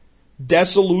complete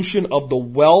dissolution of the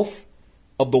wealth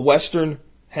of the Western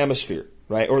Hemisphere,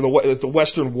 right? Or the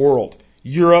Western world.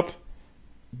 Europe,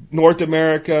 North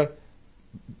America.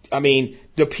 I mean,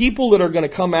 the people that are going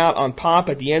to come out on top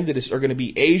at the end of this are going to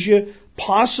be Asia,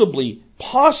 possibly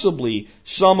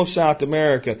some of South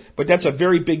America, but that's a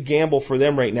very big gamble for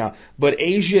them right now. But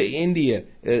Asia, India,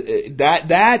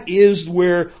 that is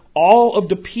where all of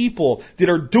the people that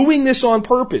are doing this on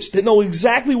purpose, that know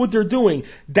exactly what they're doing,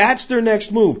 that's their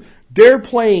next move. They're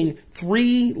playing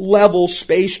 3-level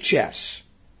space chess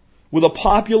with a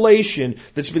population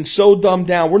that's been so dumbed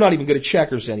down, we're not even good at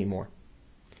checkers anymore.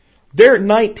 They're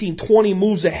 19, 20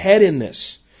 moves ahead in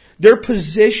this. They're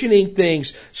positioning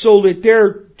things so that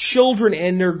their children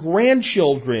and their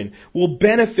grandchildren will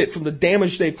benefit from the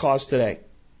damage they've caused today.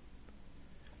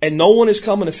 And no one is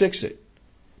coming to fix it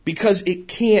because it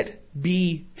can't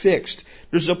be fixed.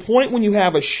 There's a point when you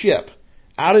have a ship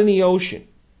out in the ocean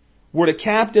where the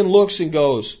captain looks and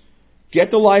goes,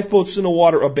 get the lifeboats in the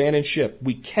water, abandon ship.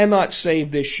 We cannot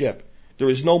save this ship. There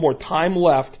is no more time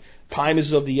left. Time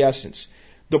is of the essence.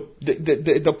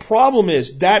 The problem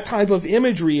is that type of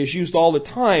imagery is used all the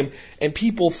time, and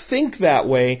people think that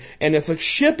way, and if a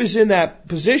ship is in that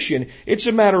position, it's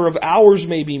a matter of hours,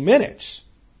 maybe minutes.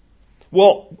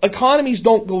 Well, economies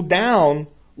don't go down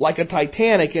like a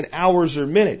Titanic in hours or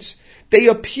minutes. They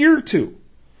appear to.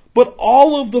 But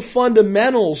all of the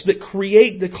fundamentals that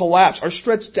create the collapse are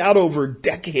stretched out over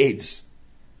decades.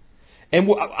 And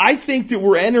I think that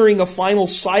we're entering a final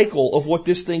cycle of what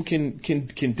this thing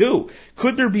can do.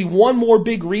 Could there be one more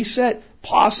big reset?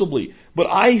 Possibly. But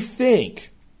I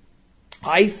think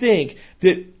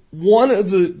that one of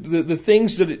the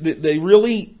things that they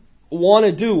really want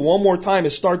to do one more time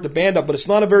is start the band up, but it's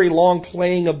not a very long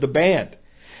playing of the band.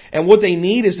 And what they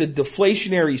need is a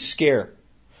deflationary scare.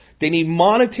 They need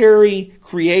monetary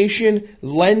creation,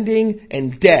 lending,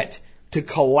 and debt to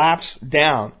collapse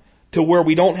down to where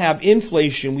we don't have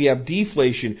inflation, we have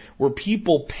deflation, where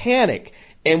people panic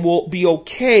and will be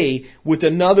okay with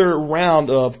another round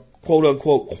of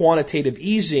quote-unquote quantitative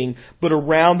easing, but a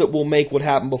round that will make what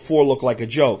happened before look like a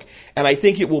joke. And I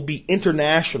think it will be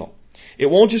international. It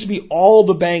won't just be all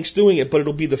the banks doing it, but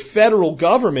it'll be the federal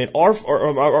government, our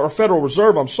Federal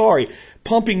Reserve,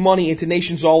 pumping money into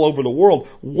nations all over the world,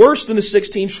 worse than the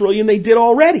 $16 trillion they did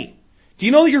already. Do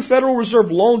you know that your Federal Reserve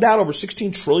loaned out over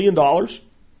 $16 trillion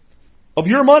of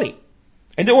your money?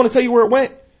 And don't want to tell you where it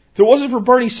went. If it wasn't for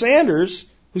Bernie Sanders,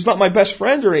 who's not my best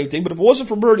friend or anything, but if it wasn't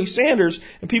for Bernie Sanders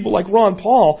and people like Ron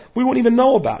Paul, we wouldn't even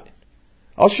know about it.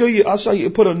 I'll show you,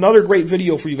 put another great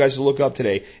video for you guys to look up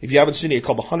today. If you haven't seen it,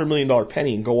 called the $100 Million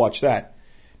Penny, and go watch that.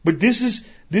 But this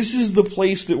is the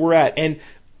place that we're at. And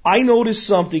I noticed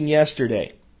something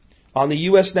yesterday on the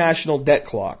U.S. national debt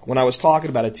clock when I was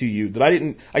talking about it to you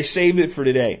that I saved it for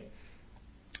today.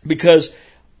 Because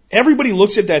everybody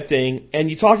looks at that thing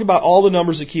and you talk about all the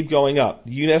numbers that keep going up.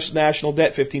 The U.S. national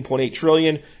debt, $15.8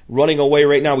 trillion, running away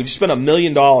right now. We just spent $1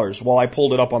 million while I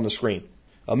pulled it up on the screen.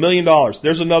 $1 million.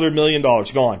 There's another $1 million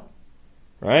gone.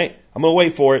 Right? I'm going to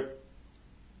wait for it.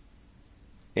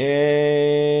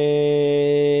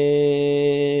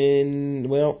 And,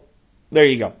 well, there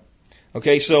you go.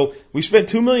 Okay, so we spent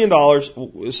 $2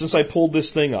 million since I pulled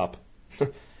this thing up.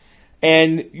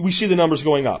 And we see the numbers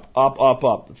going up.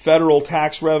 Federal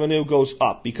tax revenue goes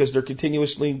up because they're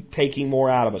continuously taking more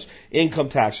out of us. Income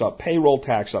tax up, payroll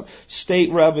tax up,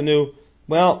 state revenue,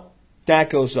 well, that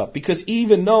goes up. Because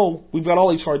even though we've got all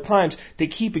these hard times, they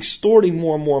keep extorting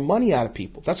more and more money out of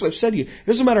people. That's what I've said to you. It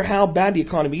doesn't matter how bad the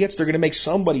economy gets, they're going to make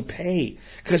somebody pay.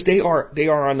 Because they are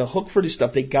on the hook for this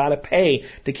stuff. They got to pay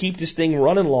to keep this thing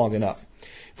running long enough.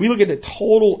 If we look at the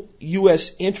total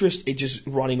U.S. interest, it's just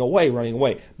running away.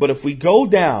 But if we go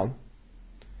down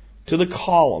to the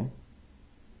column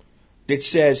that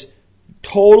says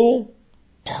total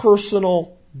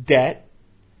personal debt,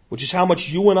 which is how much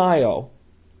you and I owe,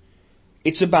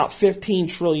 it's about $15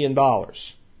 trillion.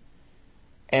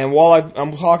 And while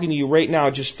I'm talking to you right now,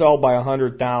 it just fell by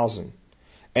 100,000.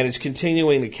 And it's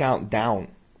continuing to count down.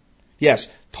 Yes,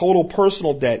 total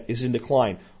personal debt is in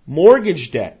decline.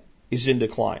 Mortgage debt is in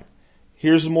decline.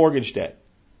 Here's the mortgage debt.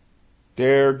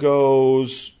 There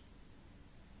goes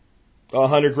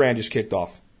 $100,000 just kicked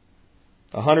off.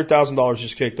 $100,000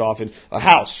 just kicked off in a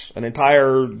house, an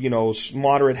entire,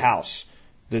 moderate house.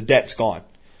 The debt's gone.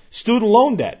 Student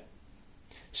loan debt.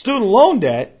 Student loan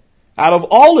debt, out of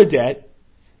all the debt,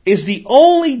 is the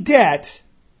only debt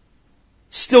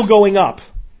still going up.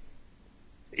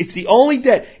 It's the only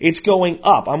debt. It's going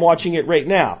up. I'm watching it right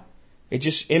now.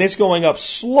 It's going up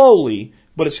slowly,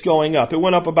 but it's going up. It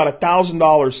went up about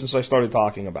 $1,000 since I started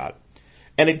talking about it.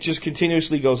 And it just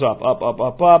continuously goes up.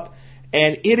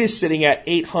 And it is sitting at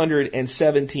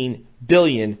 $817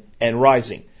 billion and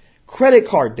rising. Credit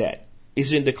card debt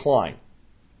is in decline.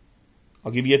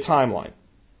 I'll give you a timeline.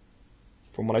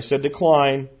 From when I said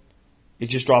decline, it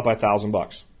just dropped by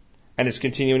 $1,000. And it's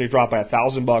continuing to drop by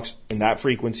 $1,000 in that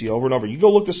frequency over and over. You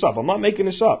go look this up. I'm not making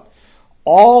this up.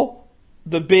 All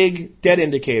the big debt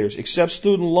indicators, except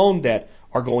student loan debt,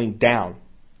 are going down.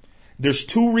 There's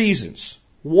two reasons.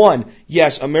 One,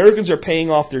 yes, Americans are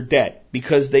paying off their debt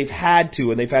because they've had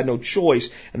to and they've had no choice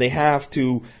and they have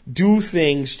to do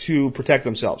things to protect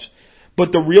themselves.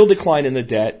 But the real decline in the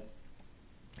debt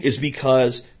is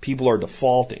because people are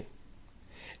defaulting.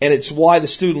 And it's why the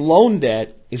student loan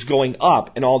debt is going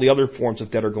up and all the other forms of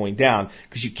debt are going down,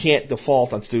 because you can't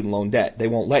default on student loan debt. They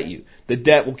won't let you. The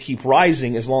debt will keep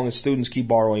rising as long as students keep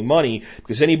borrowing money,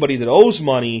 because anybody that owes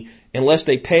money, unless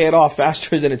they pay it off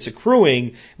faster than it's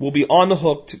accruing, will be on the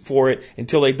hook for it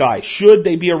until they die. Should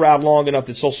they be around long enough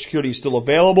that Social Security is still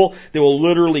available, they will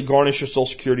literally garnish your Social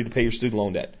Security to pay your student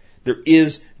loan debt. There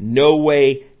is no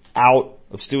way out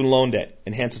of student loan debt,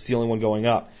 and hence it's the only one going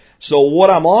up. So what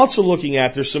I'm also looking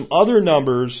at, there's some other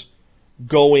numbers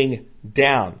going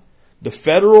down. The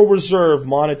Federal Reserve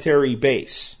monetary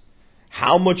base,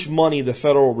 how much money the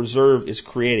Federal Reserve is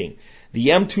creating. The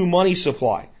M2 money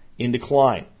supply in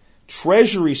decline.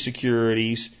 Treasury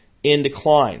securities in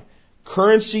decline.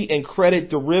 Currency and credit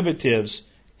derivatives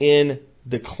in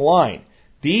decline.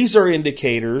 These are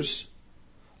indicators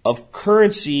of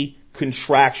currency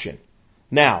contraction.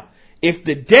 Now, if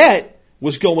the debt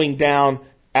was going down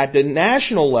at the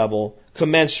national level,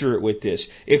 commensurate with this,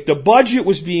 if the budget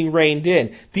was being reined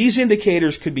in, these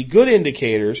indicators could be good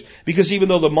indicators, because even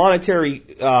though the monetary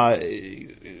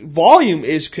volume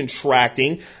is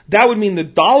contracting, that would mean the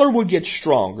dollar would get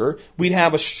stronger, we'd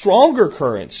have a stronger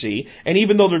currency, and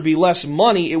even though there'd be less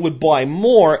money, it would buy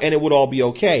more, and it would all be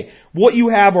okay. What you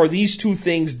have are these two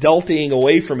things deltaing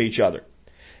away from each other.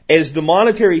 As the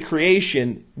monetary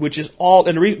creation, which is all,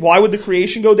 and why would the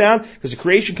creation go down? Because the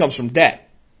creation comes from debt.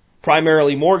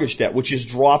 Primarily mortgage debt, which is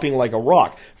dropping like a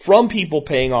rock, from people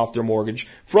paying off their mortgage,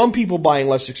 from people buying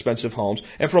less expensive homes,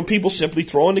 and from people simply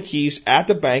throwing the keys at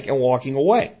the bank and walking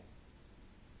away.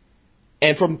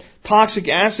 And from toxic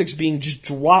assets being just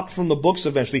dropped from the books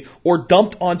eventually, or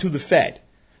dumped onto the Fed.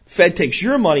 Fed takes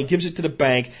your money, gives it to the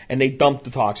bank, and they dump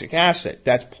the toxic asset.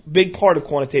 That's a big part of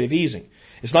quantitative easing.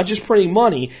 It's not just printing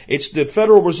money, it's the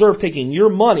Federal Reserve taking your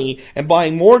money and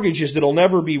buying mortgages that'll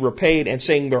never be repaid and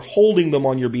saying they're holding them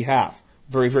on your behalf.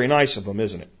 Very, very nice of them,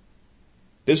 isn't it?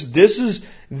 This is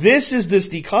this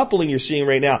decoupling you're seeing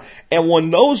right now. And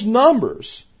when those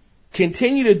numbers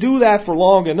continue to do that for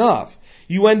long enough,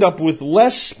 you end up with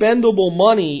less spendable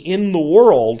money in the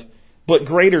world, but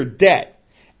greater debt.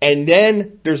 And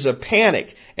then there's a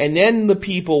panic. And then the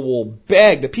people will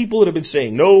beg. The people that have been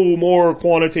saying no more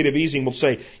quantitative easing will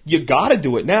say, you got to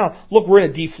do it now. Look, we're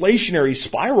in a deflationary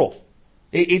spiral.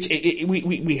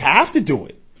 We have to do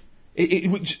it.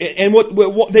 And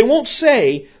what they won't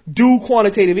say, do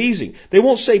quantitative easing. They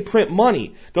won't say print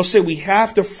money. They'll say we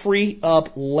have to free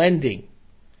up lending.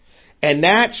 And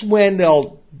that's when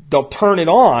they'll turn it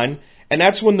on, and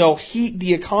that's when they'll heat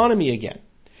the economy again.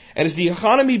 And as the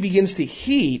economy begins to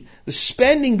heat, the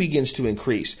spending begins to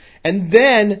increase. And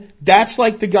then, that's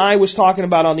like the guy was talking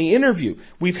about on the interview.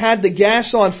 We've had the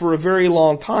gas on for a very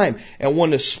long time. And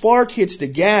when the spark hits the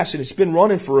gas, and it's been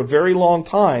running for a very long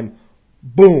time,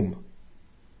 boom.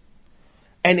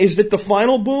 And is it the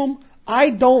final boom?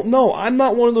 I don't know. I'm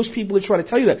not one of those people that try to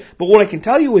tell you that. But what I can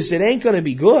tell you is it ain't going to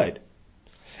be good.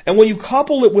 And when you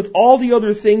couple it with all the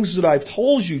other things that I've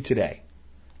told you today,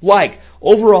 like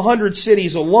over 100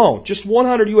 cities alone, just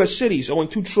 100 U.S. cities owing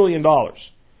 $2 trillion.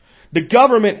 The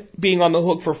government being on the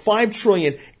hook for $5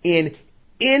 trillion in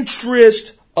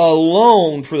interest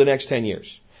alone for the next 10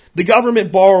 years. The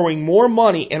government borrowing more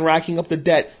money and racking up the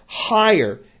debt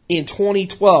higher in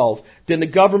 2012 than the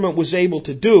government was able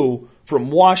to do from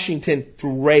Washington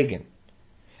through Reagan.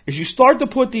 As you start to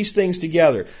put these things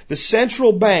together, the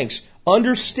central banks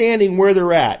understanding where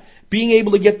they're at, being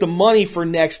able to get the money for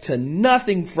next to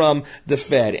nothing from the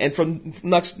Fed, and from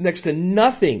next to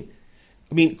nothing,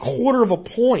 quarter of a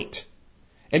point,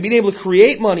 and being able to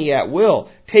create money at will,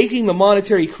 taking the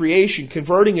monetary creation,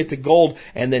 converting it to gold,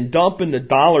 and then dumping the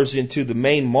dollars into the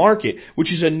main market,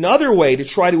 which is another way to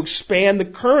try to expand the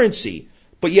currency,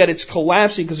 but yet it's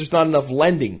collapsing because there's not enough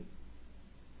lending.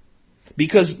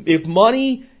 Because if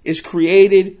money is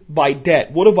created by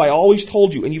debt, what have I always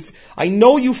told you? And I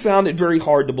know you found it very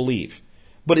hard to believe,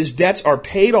 but as debts are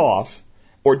paid off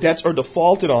or debts are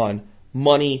defaulted on,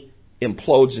 money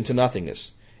implodes into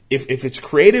nothingness. If it's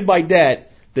created by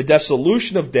debt, the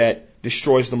dissolution of debt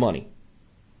destroys the money.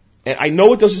 And I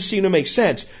know it doesn't seem to make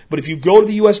sense, but if you go to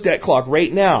the U.S. debt clock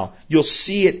right now, you'll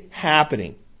see it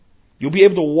happening. You'll be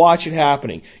able to watch it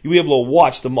happening. You'll be able to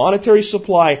watch the monetary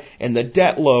supply and the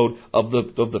debt load of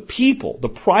the people, the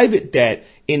private debt,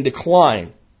 in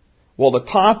decline, while the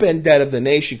top-end debt of the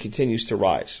nation continues to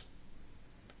rise.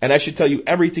 And that should tell you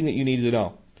everything that you need to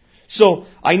know. So,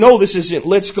 I know this isn't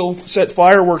let's go set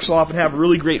fireworks off and have a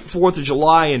really great 4th of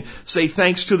July and say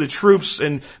thanks to the troops,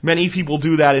 and many people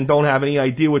do that and don't have any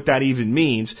idea what that even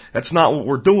means. That's not what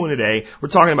we're doing today. We're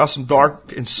talking about some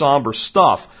dark and somber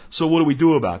stuff. So what do we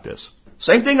do about this?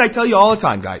 Same thing I tell you all the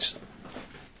time, guys.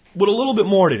 With a little bit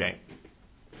more today.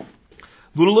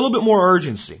 With a little bit more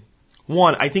urgency.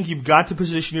 One, I think you've got to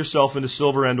position yourself into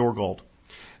silver and or gold.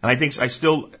 And I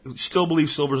still believe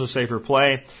silver is a safer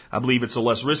play. I believe it's a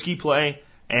less risky play,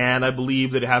 and I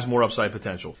believe that it has more upside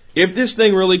potential. If this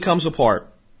thing really comes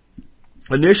apart,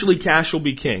 initially cash will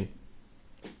be king.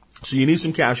 So you need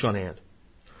some cash on hand.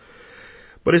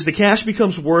 But as the cash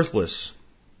becomes worthless,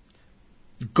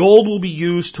 gold will be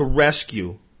used to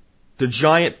rescue the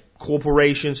giant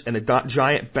corporations and the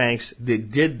giant banks that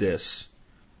did this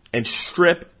and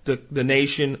strip the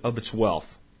nation of its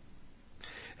wealth.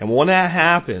 And when that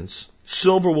happens,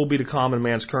 silver will be the common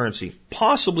man's currency.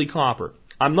 Possibly copper.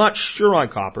 I'm not sure on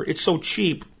copper. It's so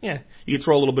cheap, you can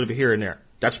throw a little bit of it here and there.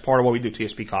 That's part of what we do,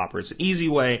 TSP Copper. It's an easy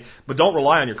way, but don't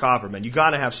rely on your copper, man. You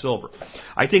gotta have silver.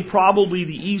 I think probably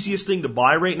the easiest thing to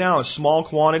buy right now is small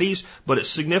quantities, but it's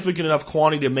significant enough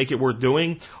quantity to make it worth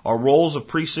doing, are rolls of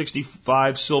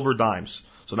pre-65 silver dimes.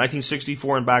 So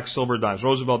 1964 and back silver dimes.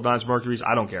 Roosevelt dimes, Mercuries,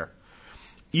 I don't care.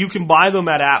 You can buy them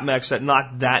at APMEX at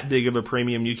not that big of a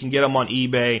premium. You can get them on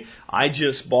eBay. I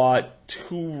just bought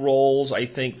 2 rolls, I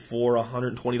think, for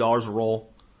 $120 a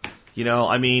roll.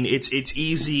 It's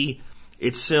easy.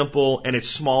 It's simple, and it's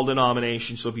small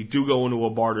denomination, so if you do go into a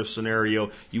barter scenario,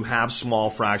 you have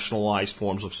small fractionalized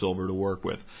forms of silver to work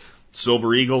with.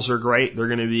 Silver Eagles are great. They're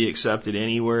going to be accepted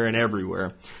anywhere and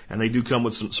everywhere, and they do come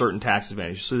with some certain tax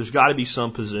advantages. So there's got to be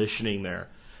some positioning there.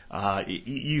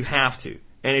 You have to.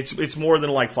 And it's more than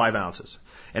like 5 ounces.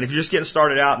 And if you're just getting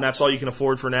started out and that's all you can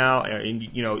afford for now, and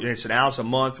it's an ounce a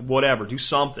month, whatever, do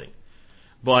something.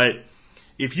 But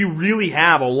if you really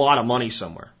have a lot of money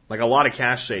somewhere, like a lot of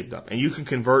cash saved up, and you can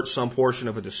convert some portion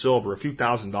of it to silver, a few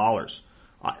 $1,000s,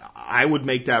 I would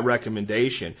make that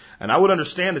recommendation. And I would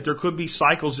understand that there could be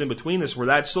cycles in between this where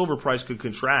that silver price could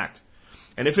contract.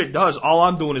 And if it does, all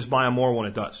I'm doing is buying more when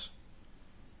it does.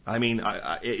 I mean,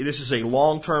 this is a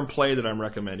long-term play that I'm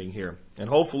recommending here, and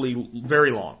hopefully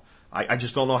very long. I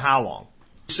just don't know how long.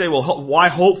 You say, well, why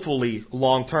hopefully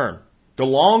long-term? The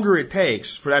longer it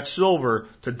takes for that silver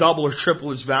to double or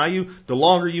triple its value, the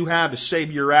longer you have to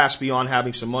save your ass beyond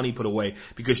having some money put away.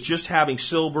 Because just having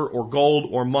silver or gold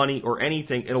or money or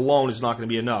anything alone is not going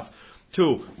to be enough.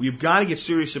 2, we've got to get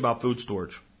serious about food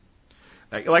storage.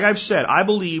 Like I've said, I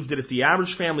believe that if the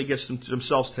average family gets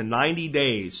themselves to 90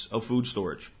 days of food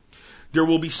storage, there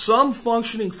will be some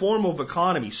functioning form of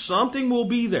economy. Something will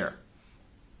be there.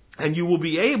 And you will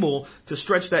be able to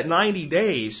stretch that 90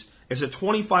 days as a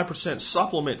 25%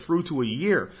 supplement through to a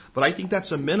year. But I think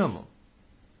that's a minimum.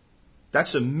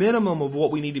 That's a minimum of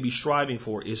what we need to be striving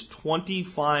for is 3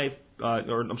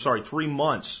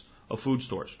 months of food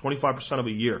storage, 25% of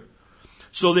a year.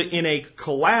 So that in a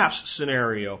collapse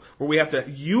scenario where we have to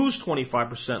use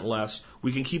 25% less,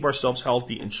 we can keep ourselves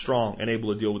healthy and strong and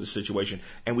able to deal with the situation,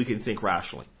 and we can think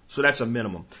rationally. So that's a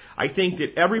minimum. I think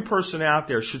that every person out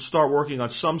there should start working on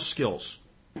some skills,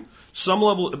 some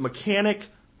level of mechanic,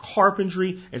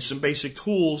 carpentry, and some basic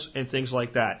tools and things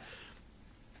like that.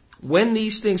 When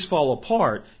these things fall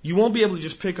apart, you won't be able to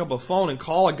just pick up a phone and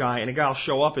call a guy, and a guy will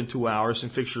show up in 2 hours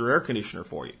and fix your air conditioner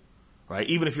for you. Right?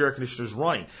 Even if your air conditioner is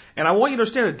running. And I want you to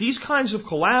understand that these kinds of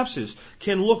collapses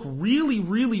can look really,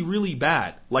 really, really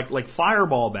bad, like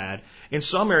fireball bad in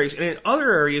some areas. And in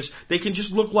other areas, they can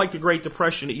just look like the Great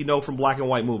Depression that you know from black and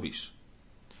white movies.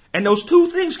 And those two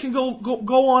things can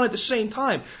go on at the same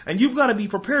time. And you've got to be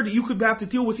prepared that you could have to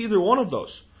deal with either one of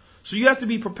those. So you have to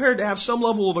be prepared to have some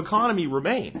level of economy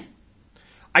remain.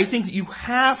 I think that you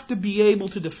have to be able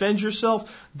to defend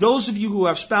yourself. Those of you who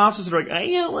have spouses that are like, I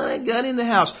don't want a gun in the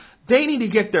house. They need to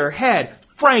get their head,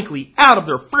 frankly, out of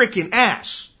their freaking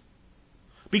ass.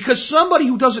 Because somebody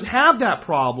who doesn't have that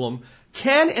problem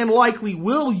can and likely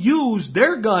will use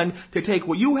their gun to take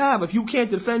what you have if you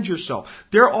can't defend yourself.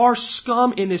 There are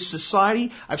scum in this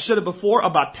society. I've said it before,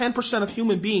 about 10% of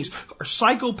human beings are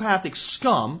psychopathic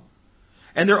scum,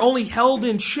 and they're only held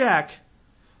in check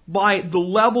by the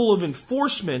level of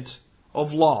enforcement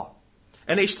of law.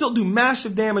 And they still do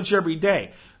massive damage every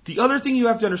day. The other thing you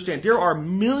have to understand, there are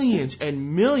millions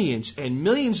and millions and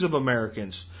millions of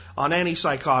Americans on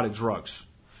antipsychotic drugs.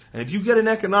 And if you get an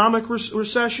economic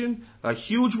recession, a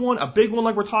huge one, a big one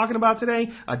like we're talking about today,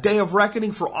 a day of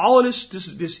reckoning for all of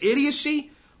this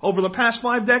idiocy over the past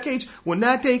 5 decades, when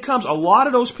that day comes, a lot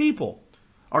of those people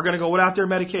are going to go without their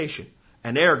medication.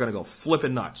 And they're going to go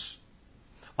flipping nuts.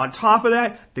 On top of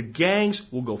that, the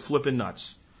gangs will go flipping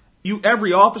nuts.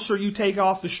 Every officer you take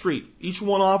off the street, each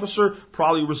one officer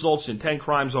probably results in 10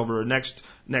 crimes over the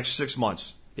next 6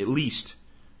 months, at least.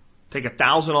 Take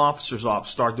 1,000 officers off,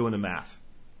 start doing the math.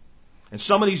 And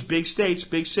some of these big states,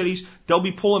 big cities, they'll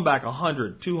be pulling back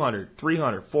 100, 200,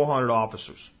 300, 400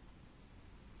 officers.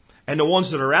 And the ones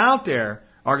that are out there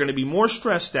are going to be more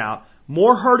stressed out,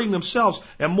 more hurting themselves,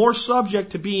 and more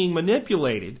subject to being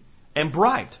manipulated and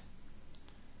bribed.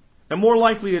 And more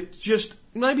likely to just,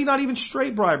 maybe not even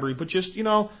straight bribery, but just,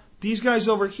 these guys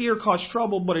over here cause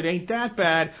trouble, but it ain't that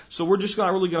bad, so we're just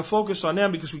not really going to focus on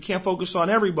them because we can't focus on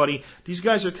everybody. These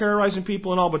guys are terrorizing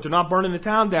people and all, but they're not burning the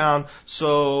town down,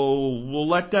 so we'll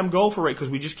let them go for it because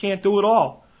we just can't do it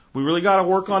all. We really got to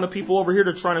work on the people over here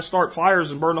that are trying to start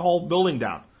fires and burn the whole building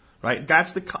down. Right?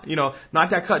 That's the, not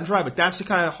that cut and dry, but that's the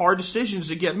kind of hard decisions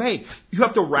that get made. You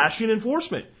have to ration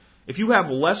enforcement. If you have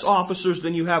less officers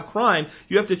than you have crime,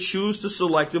 you have to choose to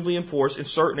selectively enforce in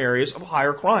certain areas of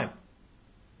higher crime.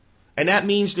 And that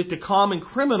means that the common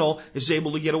criminal is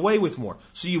able to get away with more.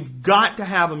 So you've got to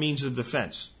have a means of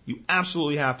defense. You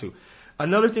absolutely have to.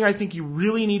 Another thing I think you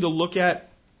really need to look at,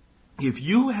 if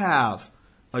you have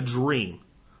a dream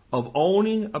of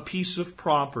owning a piece of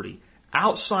property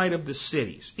outside of the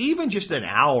cities, even just an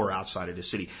hour outside of the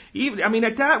city.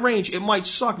 At that range, it might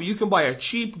suck, but you can buy a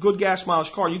cheap, good gas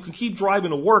mileage car. You can keep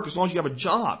driving to work as long as you have a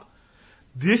job.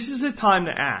 This is the time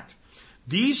to act.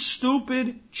 These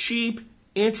stupid, cheap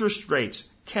interest rates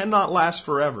cannot last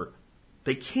forever.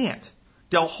 They can't.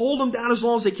 They'll hold them down as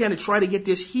long as they can to try to get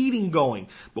this heating going.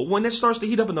 But when it starts to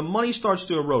heat up and the money starts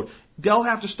to erode, they'll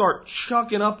have to start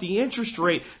chucking up the interest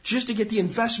rate just to get the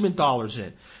investment dollars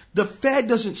in. The Fed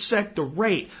doesn't set the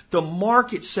rate. The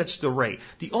market sets the rate.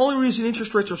 The only reason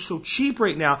interest rates are so cheap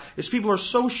right now is people are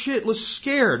so shitless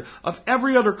scared of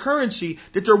every other currency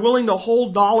that they're willing to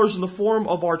hold dollars in the form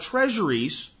of our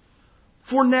treasuries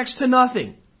for next to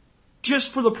nothing,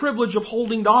 just for the privilege of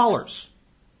holding dollars.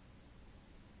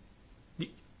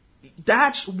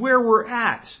 That's where we're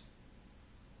at.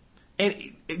 And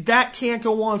that can't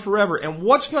go on forever. And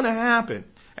what's going to happen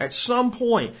At some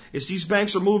point, as these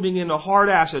banks are moving into hard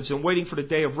assets and waiting for the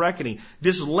day of reckoning,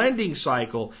 this lending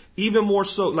cycle, even more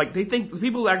so, like they think,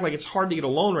 people act like it's hard to get a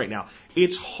loan right now.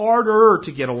 It's harder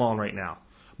to get a loan right now.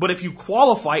 But if you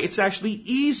qualify, it's actually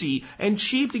easy and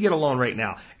cheap to get a loan right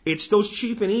now. It's those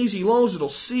cheap and easy loans that'll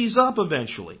seize up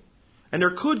eventually. And there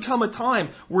could come a time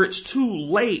where it's too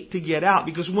late to get out,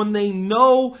 because when they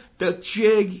know the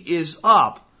jig is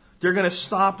up, they're going to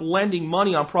stop lending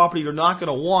money on property they're not going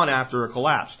to want after a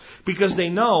collapse, because they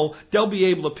know they'll be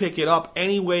able to pick it up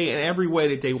any way and every way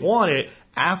that they want it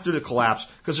after the collapse,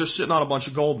 because they're sitting on a bunch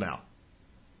of gold now.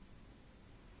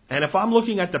 And if I'm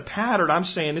looking at the pattern, I'm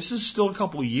saying this is still a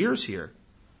couple of years here.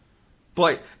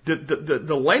 But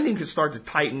the lending can start to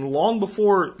tighten long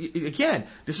before, again,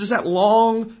 this is that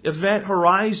long event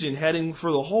horizon heading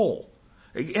for the hole.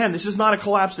 Again, this is not a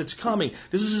collapse that's coming.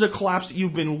 This is a collapse that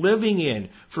you've been living in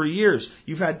for years.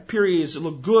 You've had periods that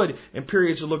look good and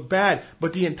periods that look bad.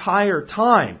 But the entire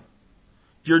time,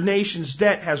 your nation's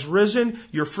debt has risen,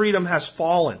 your freedom has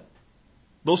fallen.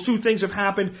 Those two things have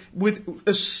happened with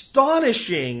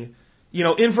astonishing,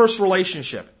 inverse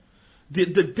relationship. The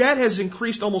debt has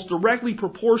increased almost directly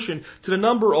proportion to the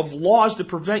number of laws that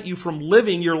prevent you from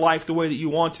living your life the way that you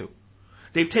want to.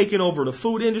 They've taken over the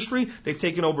food industry. They've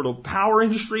taken over the power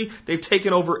industry. They've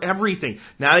taken over everything.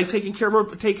 Now they've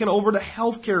taken over the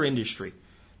healthcare industry.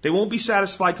 They won't be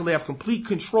satisfied till they have complete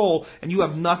control and you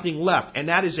have nothing left. And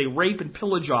that is a rape and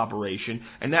pillage operation.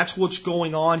 And that's what's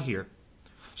going on here.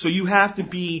 So you have to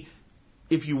be,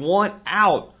 if you want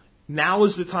out, now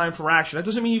is the time for action. That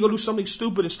doesn't mean you go do something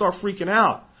stupid and start freaking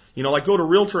out. Like go to a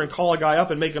realtor and call a guy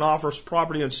up and make an offer of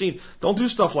property unseen. Don't do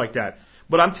stuff like that.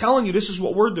 But I'm telling you, this is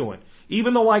what we're doing.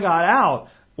 Even though I got out,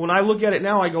 when I look at it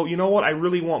now, I go, you know what? I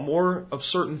really want more of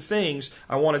certain things.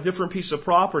 I want a different piece of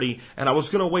property, and I was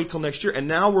going to wait till next year. And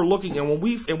now we're looking, and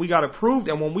we got approved,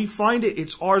 and when we find it,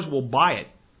 it's ours. We'll buy it,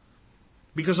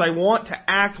 because I want to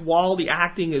act while the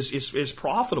acting is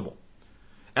profitable.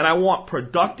 And I want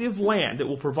productive land that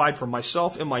will provide for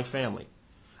myself and my family.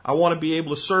 I want to be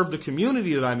able to serve the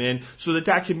community that I'm in so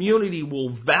that community will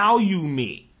value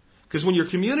me. Because when your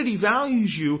community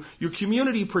values you, your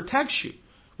community protects you.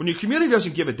 When your community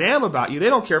doesn't give a damn about you, they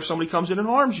don't care if somebody comes in and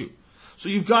harms you. So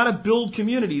you've got to build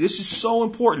community. This is so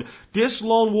important. This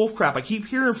lone wolf crap, I keep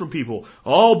hearing from people,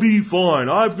 I'll be fine.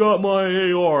 I've got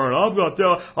my AR and I've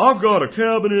got a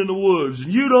cabin in the woods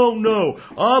and you don't know.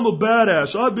 I'm a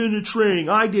badass. I've been to training.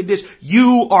 I did this.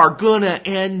 You are going to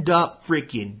end up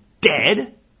freaking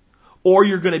dead, or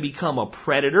you're going to become a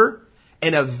predator,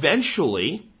 and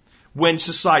eventually, when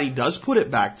society does put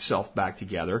itself back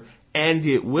together, and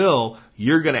it will,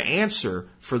 you're going to answer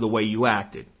for the way you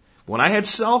acted. When I had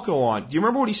Selko on, do you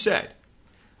remember what he said?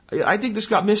 I think this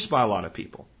got missed by a lot of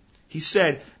people. He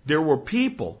said there were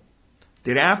people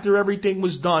that after everything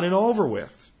was done and over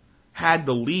with, had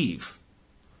to leave.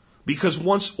 Because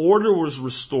once order was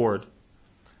restored,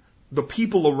 the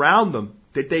people around them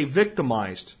that they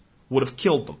victimized would have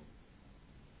killed them.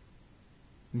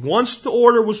 Once the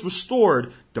order was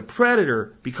restored, the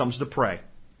predator becomes the prey.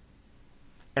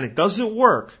 And it doesn't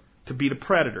work to be the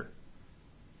predator.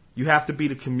 You have to be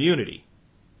the community.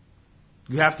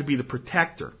 You have to be the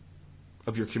protector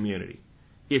of your community.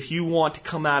 If you want to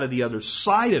come out of the other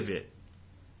side of it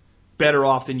better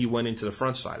off than you went into the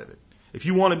front side of it. If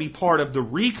you want to be part of the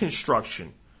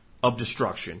reconstruction of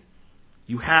destruction,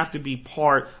 you have to be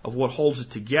part of what holds it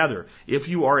together. If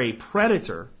you are a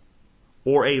predator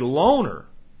or a loner,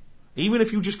 even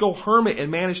if you just go hermit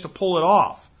and manage to pull it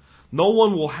off, no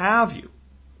one will have you,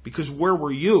 because where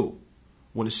were you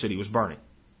when the city was burning?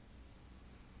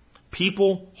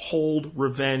 People hold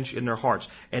revenge in their hearts.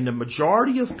 And the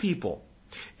majority of people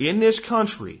in this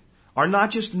country are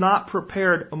not just not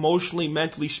prepared emotionally,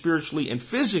 mentally, spiritually, and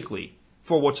physically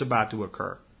for what's about to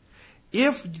occur.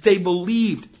 If they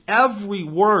believed every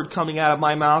word coming out of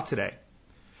my mouth today,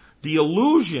 the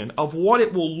illusion of what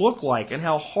it will look like and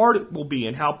how hard it will be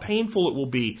and how painful it will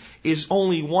be is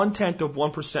only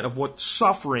 0.1% of what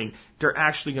suffering they're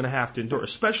actually going to have to endure,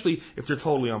 especially if they're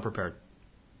totally unprepared.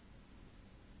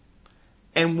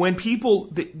 And when people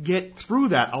that get through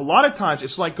that, a lot of times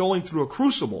it's like going through a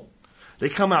crucible. They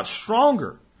come out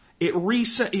stronger. It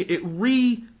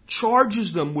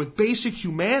recharges them with basic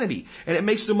humanity, and it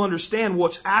makes them understand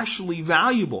what's actually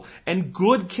valuable. And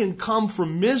good can come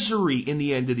from misery in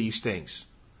the end of these things.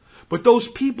 But those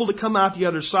people that come out the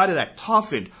other side of that,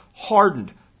 toughened,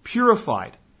 hardened,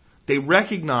 purified, they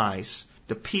recognize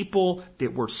the people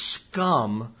that were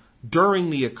scum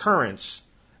during the occurrence.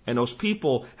 And those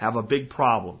people have a big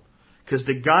problem. Because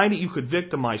the guy that you could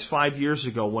victimize 5 years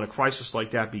ago when a crisis like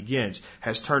that begins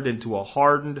has turned into a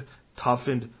hardened,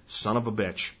 toughened son of a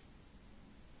bitch.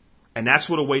 And that's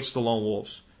what awaits the lone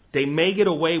wolves. They may get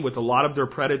away with a lot of their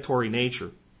predatory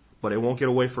nature, but they won't get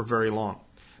away for very long.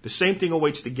 The same thing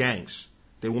awaits the gangs.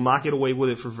 They will not get away with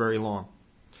it for very long.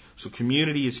 So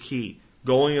community is key.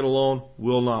 Going it alone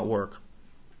will not work.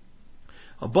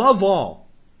 Above all,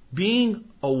 being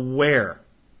aware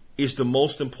is the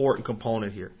most important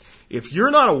component here. If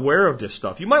you're not aware of this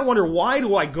stuff, you might wonder, why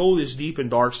do I go this deep and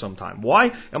dark sometime?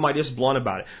 Why am I this blunt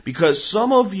about it? Because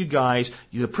some of you guys,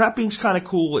 the prepping's kind of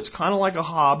cool, it's kind of like a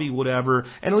hobby, whatever,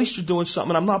 and at least you're doing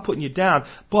something, and I'm not putting you down,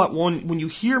 but when you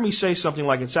hear me say something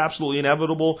like it's absolutely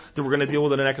inevitable that we're going to deal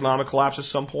with an economic collapse at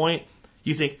some point,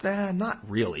 you think, not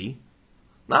really.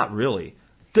 Not really.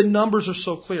 The numbers are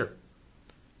so clear.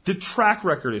 The track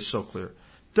record is so clear.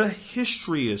 The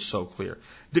history is so clear.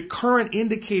 The current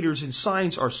indicators and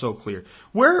signs are so clear.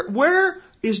 Where are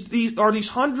these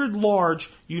 100 large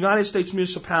United States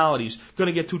municipalities going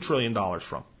to get $2 trillion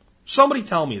from? Somebody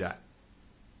tell me that.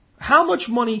 How much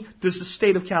money does the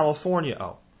state of California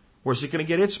owe? Where's it going to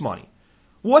get its money?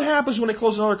 What happens when they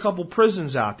close another couple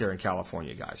prisons out there in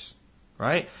California, guys?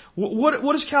 Right?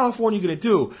 What is California going to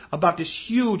do about this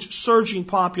huge surging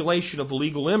population of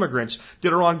illegal immigrants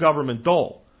that are on government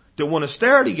dole? That when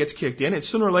austerity gets kicked in, and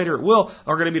sooner or later it will,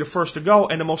 are going to be the first to go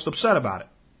and the most upset about it.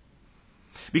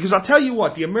 Because I'll tell you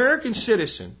what, the American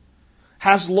citizen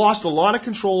has lost a lot of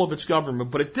control of its government,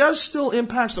 but it does still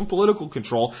impact some political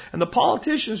control, and the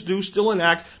politicians do still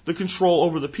enact the control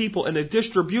over the people and the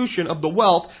distribution of the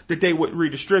wealth that they would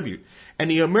redistribute.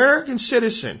 And the American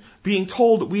citizen being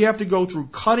told that we have to go through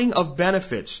cutting of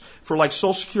benefits for like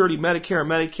Social Security, Medicare,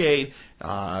 Medicaid,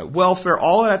 welfare,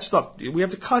 all of that stuff, we have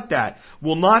to cut that,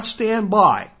 will not stand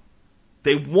by.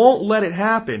 They won't let it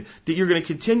happen that you're going to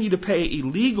continue to pay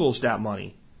illegals that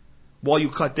money while you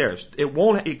cut theirs.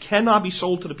 It cannot be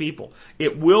sold to the people.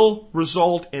 It will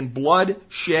result in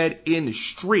bloodshed in the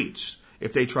streets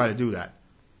if they try to do that.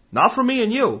 Not from me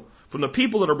and you, from the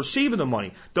people that are receiving the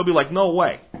money. They'll be like, no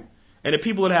way. And the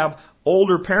people that have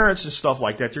older parents and stuff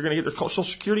like that, you're going to get their Social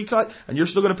Security cut, and you're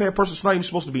still going to pay a person that's not even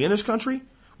supposed to be in this country?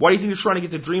 Why do you think they're trying to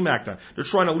get the DREAM Act done? They're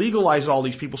trying to legalize all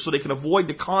these people so they can avoid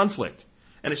the conflict.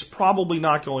 And it's probably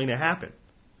not going to happen.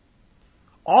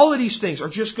 All of these things are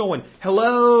just going,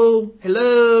 hello,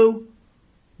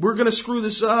 we're going to screw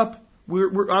this up.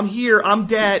 I'm here, I'm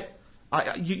debt.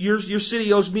 Your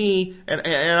city owes me, and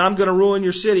I'm going to ruin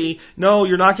your city. No,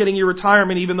 you're not getting your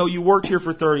retirement even though you worked here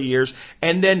for 30 years.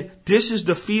 And then this is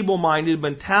the feeble-minded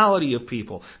mentality of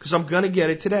people, because I'm going to get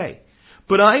it today.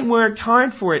 But I worked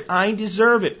hard for it. I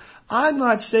deserve it. I'm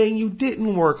not saying you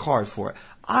didn't work hard for it.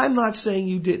 I'm not saying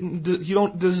you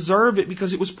don't deserve it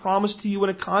because it was promised to you in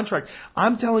a contract.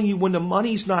 I'm telling you, when the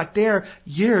money's not there,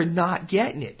 you're not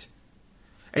getting it.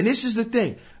 And this is the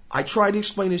thing. I tried to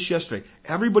explain this yesterday.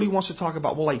 Everybody wants to talk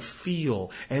about, well, I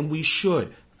feel, and we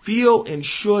should. Feel and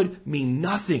should mean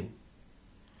nothing.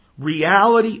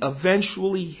 Reality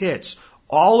eventually hits.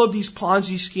 All of these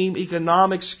Ponzi scheme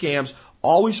economic scams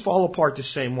always fall apart the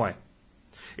same way.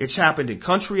 It's happened in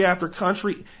country after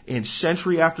country, in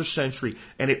century after century,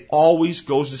 and it always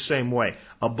goes the same way.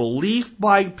 A belief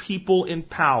by people in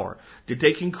power that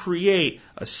they can create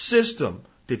a system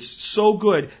that's so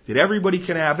good that everybody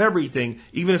can have everything,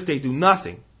 even if they do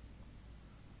nothing.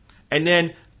 And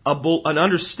then an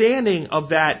understanding of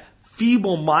that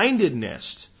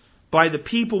feeble-mindedness by the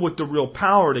people with the real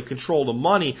power to control the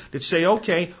money that say,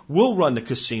 okay, we'll run the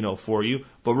casino for you,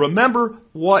 but remember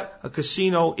what a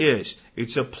casino is.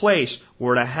 It's a place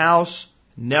where the house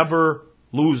never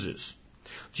loses.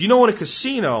 Do you know, in a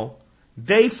casino,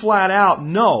 they flat out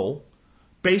know,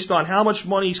 based on how much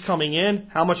money's coming in,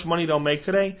 how much money they'll make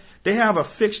today, they have a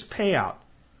fixed payout.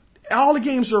 All the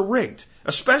games are rigged,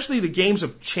 especially the games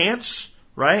of chance,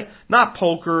 right? Not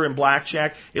poker and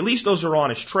blackjack. At least those are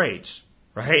honest trades,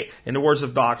 right? In the words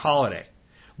of Doc Holliday.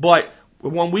 But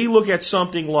when we look at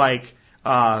something like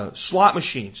slot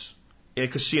machines in a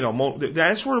casino,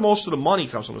 that's where most of the money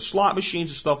comes from, the slot machines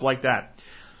and stuff like that.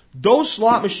 Those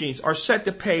slot machines are set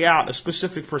to pay out a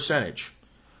specific percentage.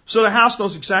 So the house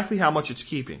knows exactly how much it's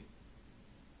keeping.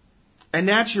 And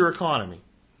that's your economy.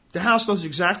 The house knows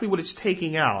exactly what it's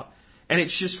taking out, and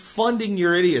it's just funding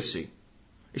your idiocy.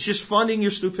 It's just funding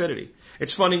your stupidity.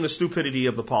 It's funding the stupidity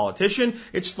of the politician.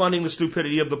 It's funding the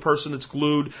stupidity of the person that's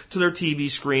glued to their TV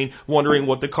screen wondering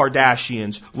what the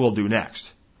Kardashians will do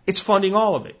next. It's funding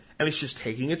all of it. And it's just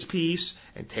taking its piece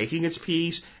and taking its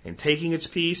piece and taking its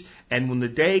piece. And when the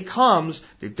day comes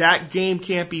that that game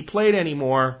can't be played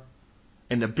anymore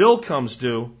and the bill comes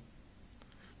due,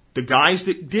 the guys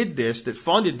that did this, that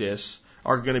funded this,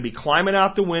 are going to be climbing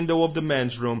out the window of the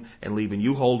men's room and leaving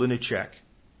you holding a check.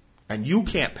 And you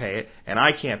can't pay it, and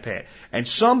I can't pay it. And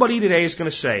somebody today is going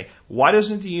to say, why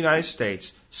doesn't the United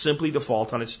States simply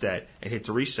default on its debt and hit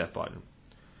the reset button?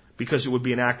 Because it would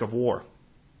be an act of war.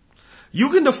 You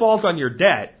can default on your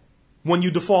debt when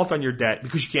you default on your debt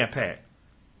because you can't pay it.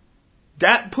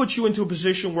 That puts you into a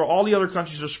position where all the other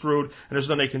countries are screwed and there's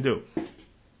nothing they can do.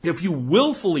 If you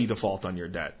willfully default on your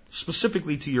debt,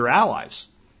 specifically to your allies,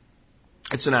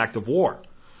 it's an act of war.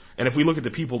 And if we look at the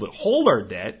people that hold our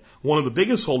debt, one of the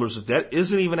biggest holders of debt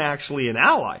isn't even actually an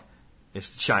ally.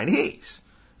 It's the Chinese.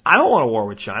 I don't want a war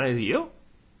with China, do you?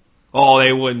 Oh,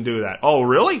 they wouldn't do that. Oh,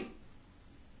 really?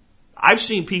 I've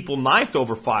seen people knifed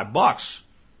over $5.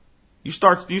 You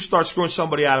start screwing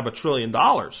somebody out of $1 trillion.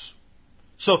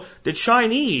 So the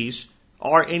Chinese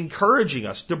are encouraging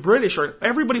us, the British, or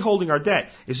everybody holding our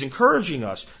debt is encouraging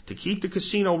us to keep the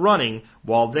casino running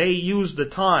while they use the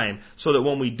time so that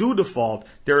when we do default,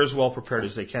 they're as well prepared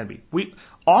as they can be.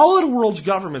 All of the world's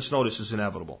governments know this is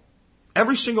inevitable.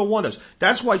 Every single one does.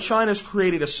 That's why China's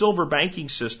created a silver banking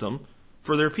system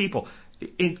for their people.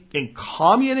 In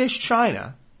communist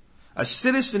China, a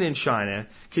citizen in China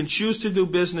can choose to do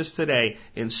business today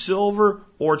in silver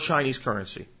or Chinese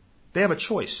currency. They have a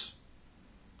choice.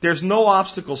 There's no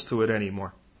obstacles to it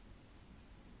anymore.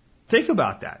 Think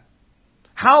about that.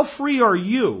 How free are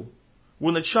you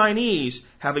when the Chinese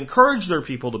have encouraged their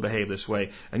people to behave this way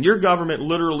and your government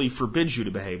literally forbids you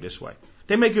to behave this way?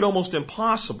 They make it almost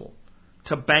impossible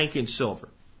to bank in silver.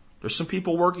 There's some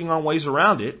people working on ways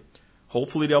around it.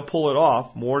 Hopefully they'll pull it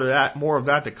off. More of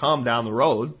that to come down the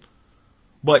road.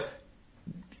 But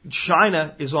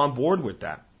China is on board with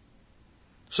that.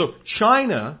 So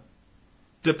China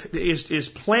is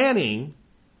planning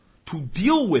to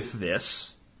deal with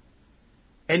this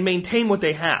and maintain what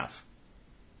they have.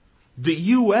 The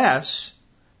U.S.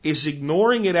 is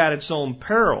ignoring it at its own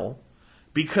peril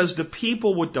because the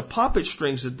people with the puppet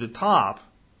strings at the top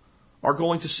are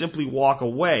going to simply walk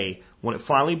away when it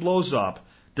finally blows up.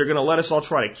 They're going to let us all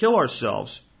try to kill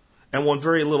ourselves, and when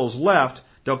very little's left,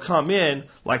 they'll come in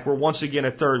like we're once again a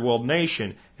third world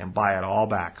nation and buy it all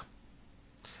back.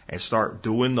 And start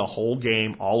doing the whole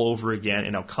game all over again.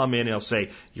 And they'll come in and they'll say,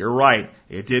 you're right,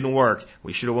 it didn't work.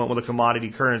 We should have went with a commodity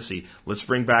currency. Let's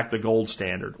bring back the gold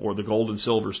standard or the gold and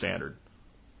silver standard.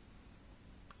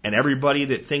 And everybody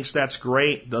that thinks that's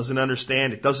great doesn't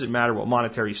understand. It doesn't matter what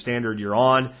monetary standard you're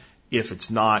on if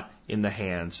it's not in the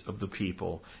hands of the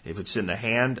people. If it's in the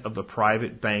hand of the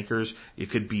private bankers, it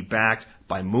could be backed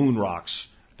by moon rocks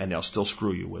and they'll still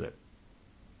screw you with it.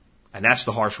 And that's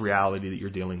the harsh reality that you're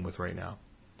dealing with right now.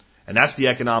 And that's the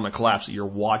economic collapse that you're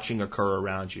watching occur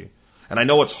around you. And I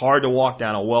know it's hard to walk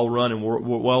down a well-run and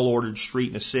well-ordered street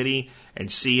in a city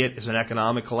and see it as an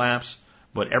economic collapse,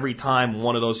 but every time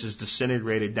one of those is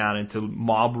disintegrated down into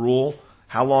mob rule,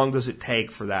 how long does it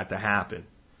take for that to happen?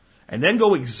 And then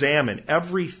go examine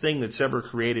everything that's ever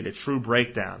created a true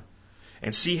breakdown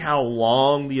and see how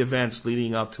long the events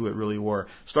leading up to it really were.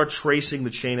 Start tracing the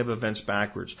chain of events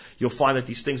backwards. You'll find that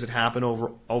these things that happen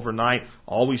overnight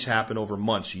always happen over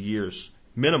months, years,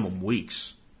 minimum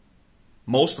weeks.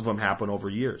 Most of them happen over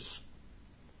years.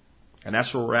 And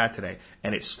that's where we're at today.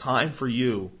 And it's time for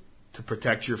you to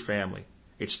protect your family.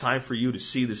 It's time for you to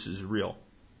see this is real.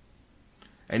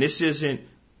 And this isn't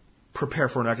prepare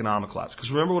for an economic collapse.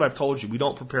 Because remember what I've told you, we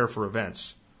don't prepare for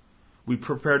events. We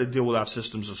prepare to deal without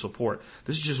systems of support.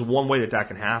 This is just one way that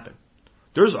can happen.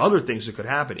 There's other things that could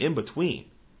happen in between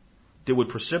that would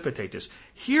precipitate this.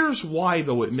 Here's why,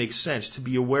 though, it makes sense to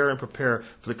be aware and prepare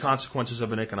for the consequences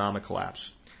of an economic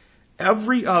collapse.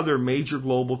 Every other major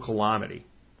global calamity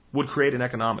would create an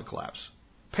economic collapse.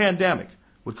 Pandemic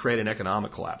would create an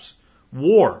economic collapse.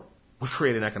 War would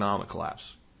create an economic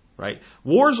collapse. Right?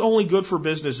 War is only good for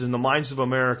business in the minds of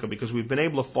America because we've been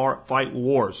able to fight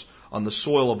wars on the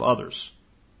soil of others.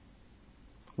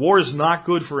 War is not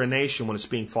good for a nation when it's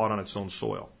being fought on its own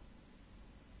soil.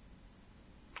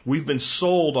 We've been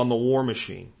sold on the war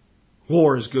machine.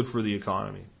 War is good for the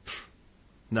economy.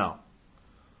 No.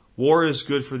 War is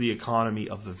good for the economy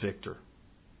of the victor.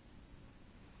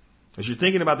 As you're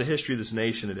thinking about the history of this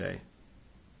nation today,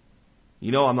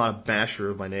 you know I'm not a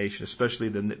basher of my nation, especially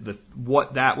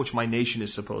that which my nation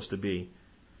is supposed to be.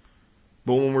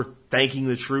 But when we're thanking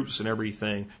the troops and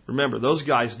everything, remember, those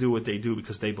guys do what they do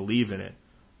because they believe in it.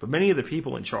 But many of the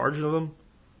people in charge of them,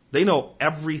 they know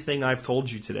everything I've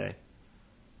told you today.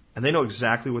 And they know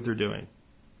exactly what they're doing.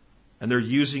 And they're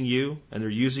using you, and they're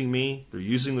using me, they're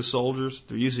using the soldiers,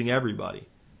 they're using everybody.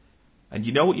 And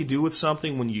you know what you do with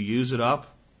something when you use it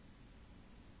up?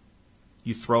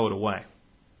 You throw it away.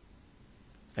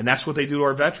 And that's what they do to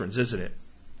our veterans, isn't it?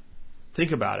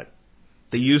 Think about it.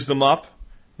 They use them up,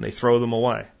 and they throw them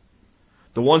away.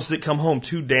 The ones that come home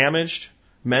too damaged,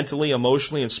 mentally,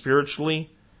 emotionally, and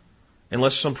spiritually,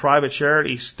 unless some private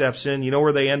charity steps in, you know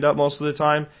where they end up most of the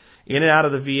time? In and out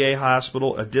of the VA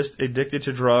hospital, addicted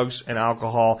to drugs and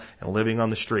alcohol, and living on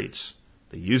the streets.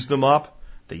 They use them up.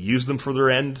 They use them for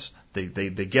their ends. They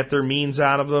get their means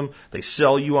out of them. They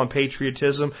sell you on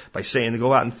patriotism by saying to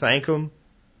go out and thank them,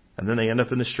 and then they end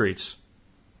up in the streets.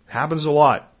 It happens a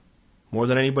lot, more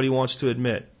than anybody wants to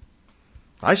admit.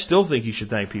 I still think you should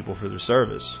thank people for their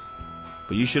service,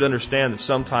 but you should understand that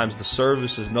sometimes the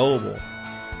service is noble,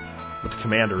 but the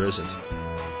commander isn't.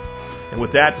 And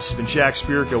with that, this has been Jack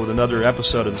Spirko with another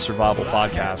episode of the Survival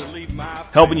Podcast,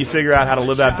 helping you figure out how to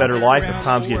live that better life if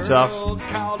times get tough,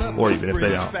 or even if they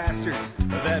don't.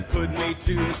 That put me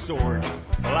to the sword.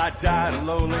 Well, I died a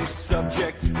lowly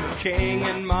subject of king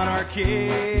and monarchy.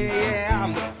 Yeah,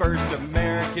 I'm the first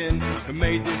American who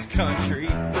made this country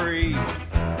free.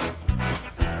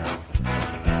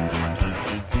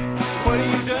 What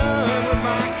have you done with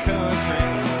my country?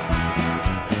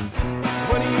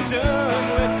 What have you done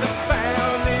with the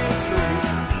founding truth?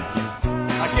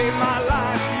 I gave my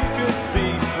life so you could be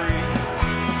free.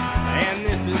 And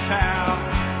this is how,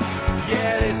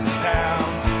 yeah, this is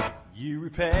how you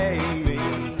repay me.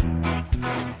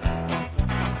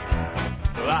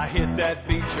 Well, I hit that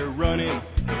beach a-running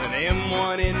with an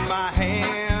M1 in my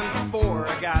hand. Before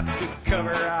I got to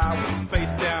cover, I was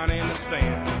face down in the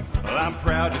sand. Well, I'm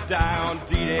proud to die on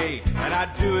D-Day, and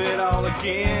I'd do it all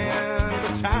again.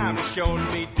 But time has shown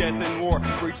me death and war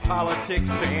breeds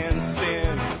politics and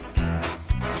sin.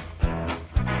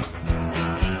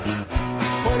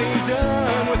 What have you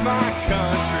done with my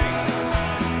country?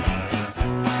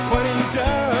 What have you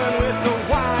done with the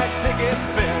white picket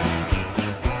fence?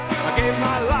 I gave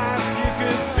my life so you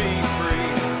could be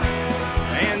free.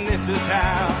 And this is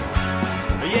how,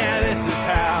 yeah, this is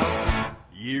how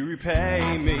you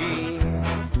repay me.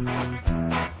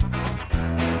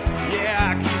 Yeah,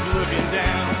 I keep looking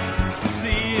down,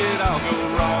 see it all go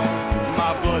wrong.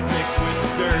 My blood mixed with the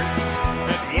dirt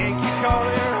that the Yankees call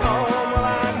their home. Well, I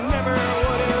never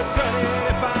would have done it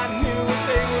if I knew what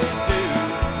they would do.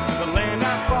 The land I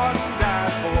fought and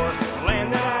died for, the land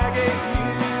that I gave you.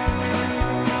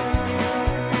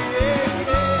 Yeah,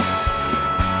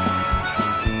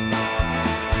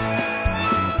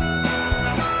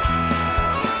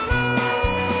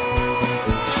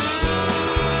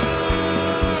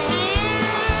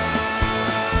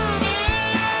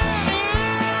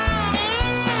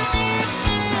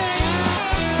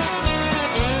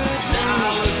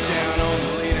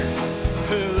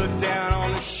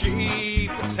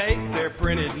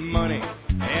 printed money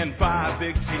and buy a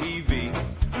big TV.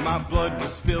 My blood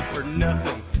was spilled for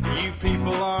nothing. You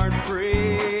people aren't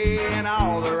free. And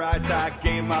all the rights I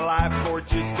gave my life for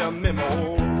just a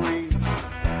memory.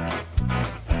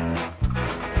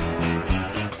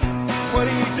 What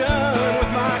have you done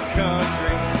with my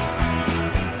country?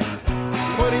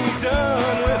 What have you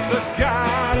done with the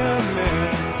God of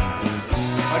men?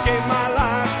 I gave my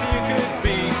life so you could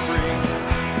be free.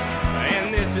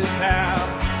 And this is how,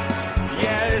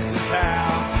 yeah, this is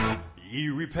how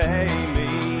you repay me.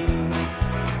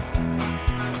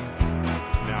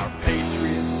 Now our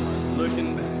patriots are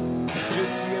looking back,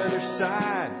 just the other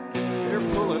side. They're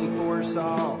pulling for us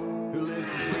all who live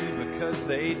free because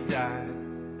they died.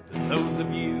 To those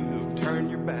of you who've turned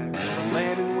your back on the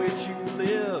land in which you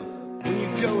live, when you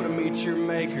go to meet your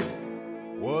maker,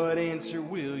 what answer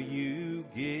will you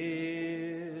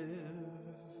give?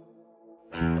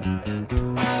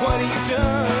 What have you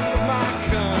done with my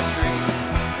country?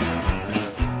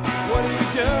 What have you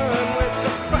done with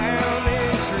the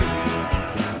founding truth?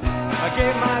 I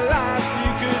gave my life so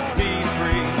you could be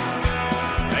free.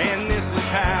 And this is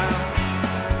how,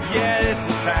 yeah, this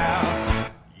is how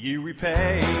you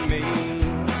repay me.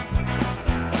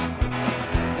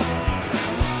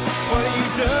 What have you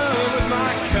done with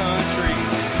my country?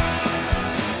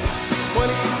 What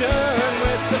have you done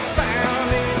with the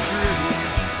founding truth?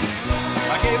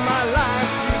 I gave my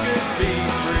life so you could be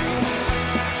free.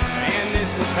 And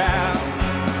this is how,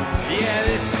 yeah,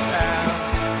 this is how,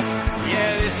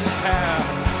 yeah, this is how,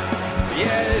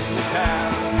 yeah, this is how,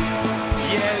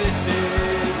 yeah, this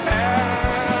is how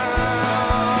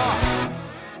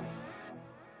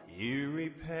you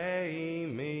repay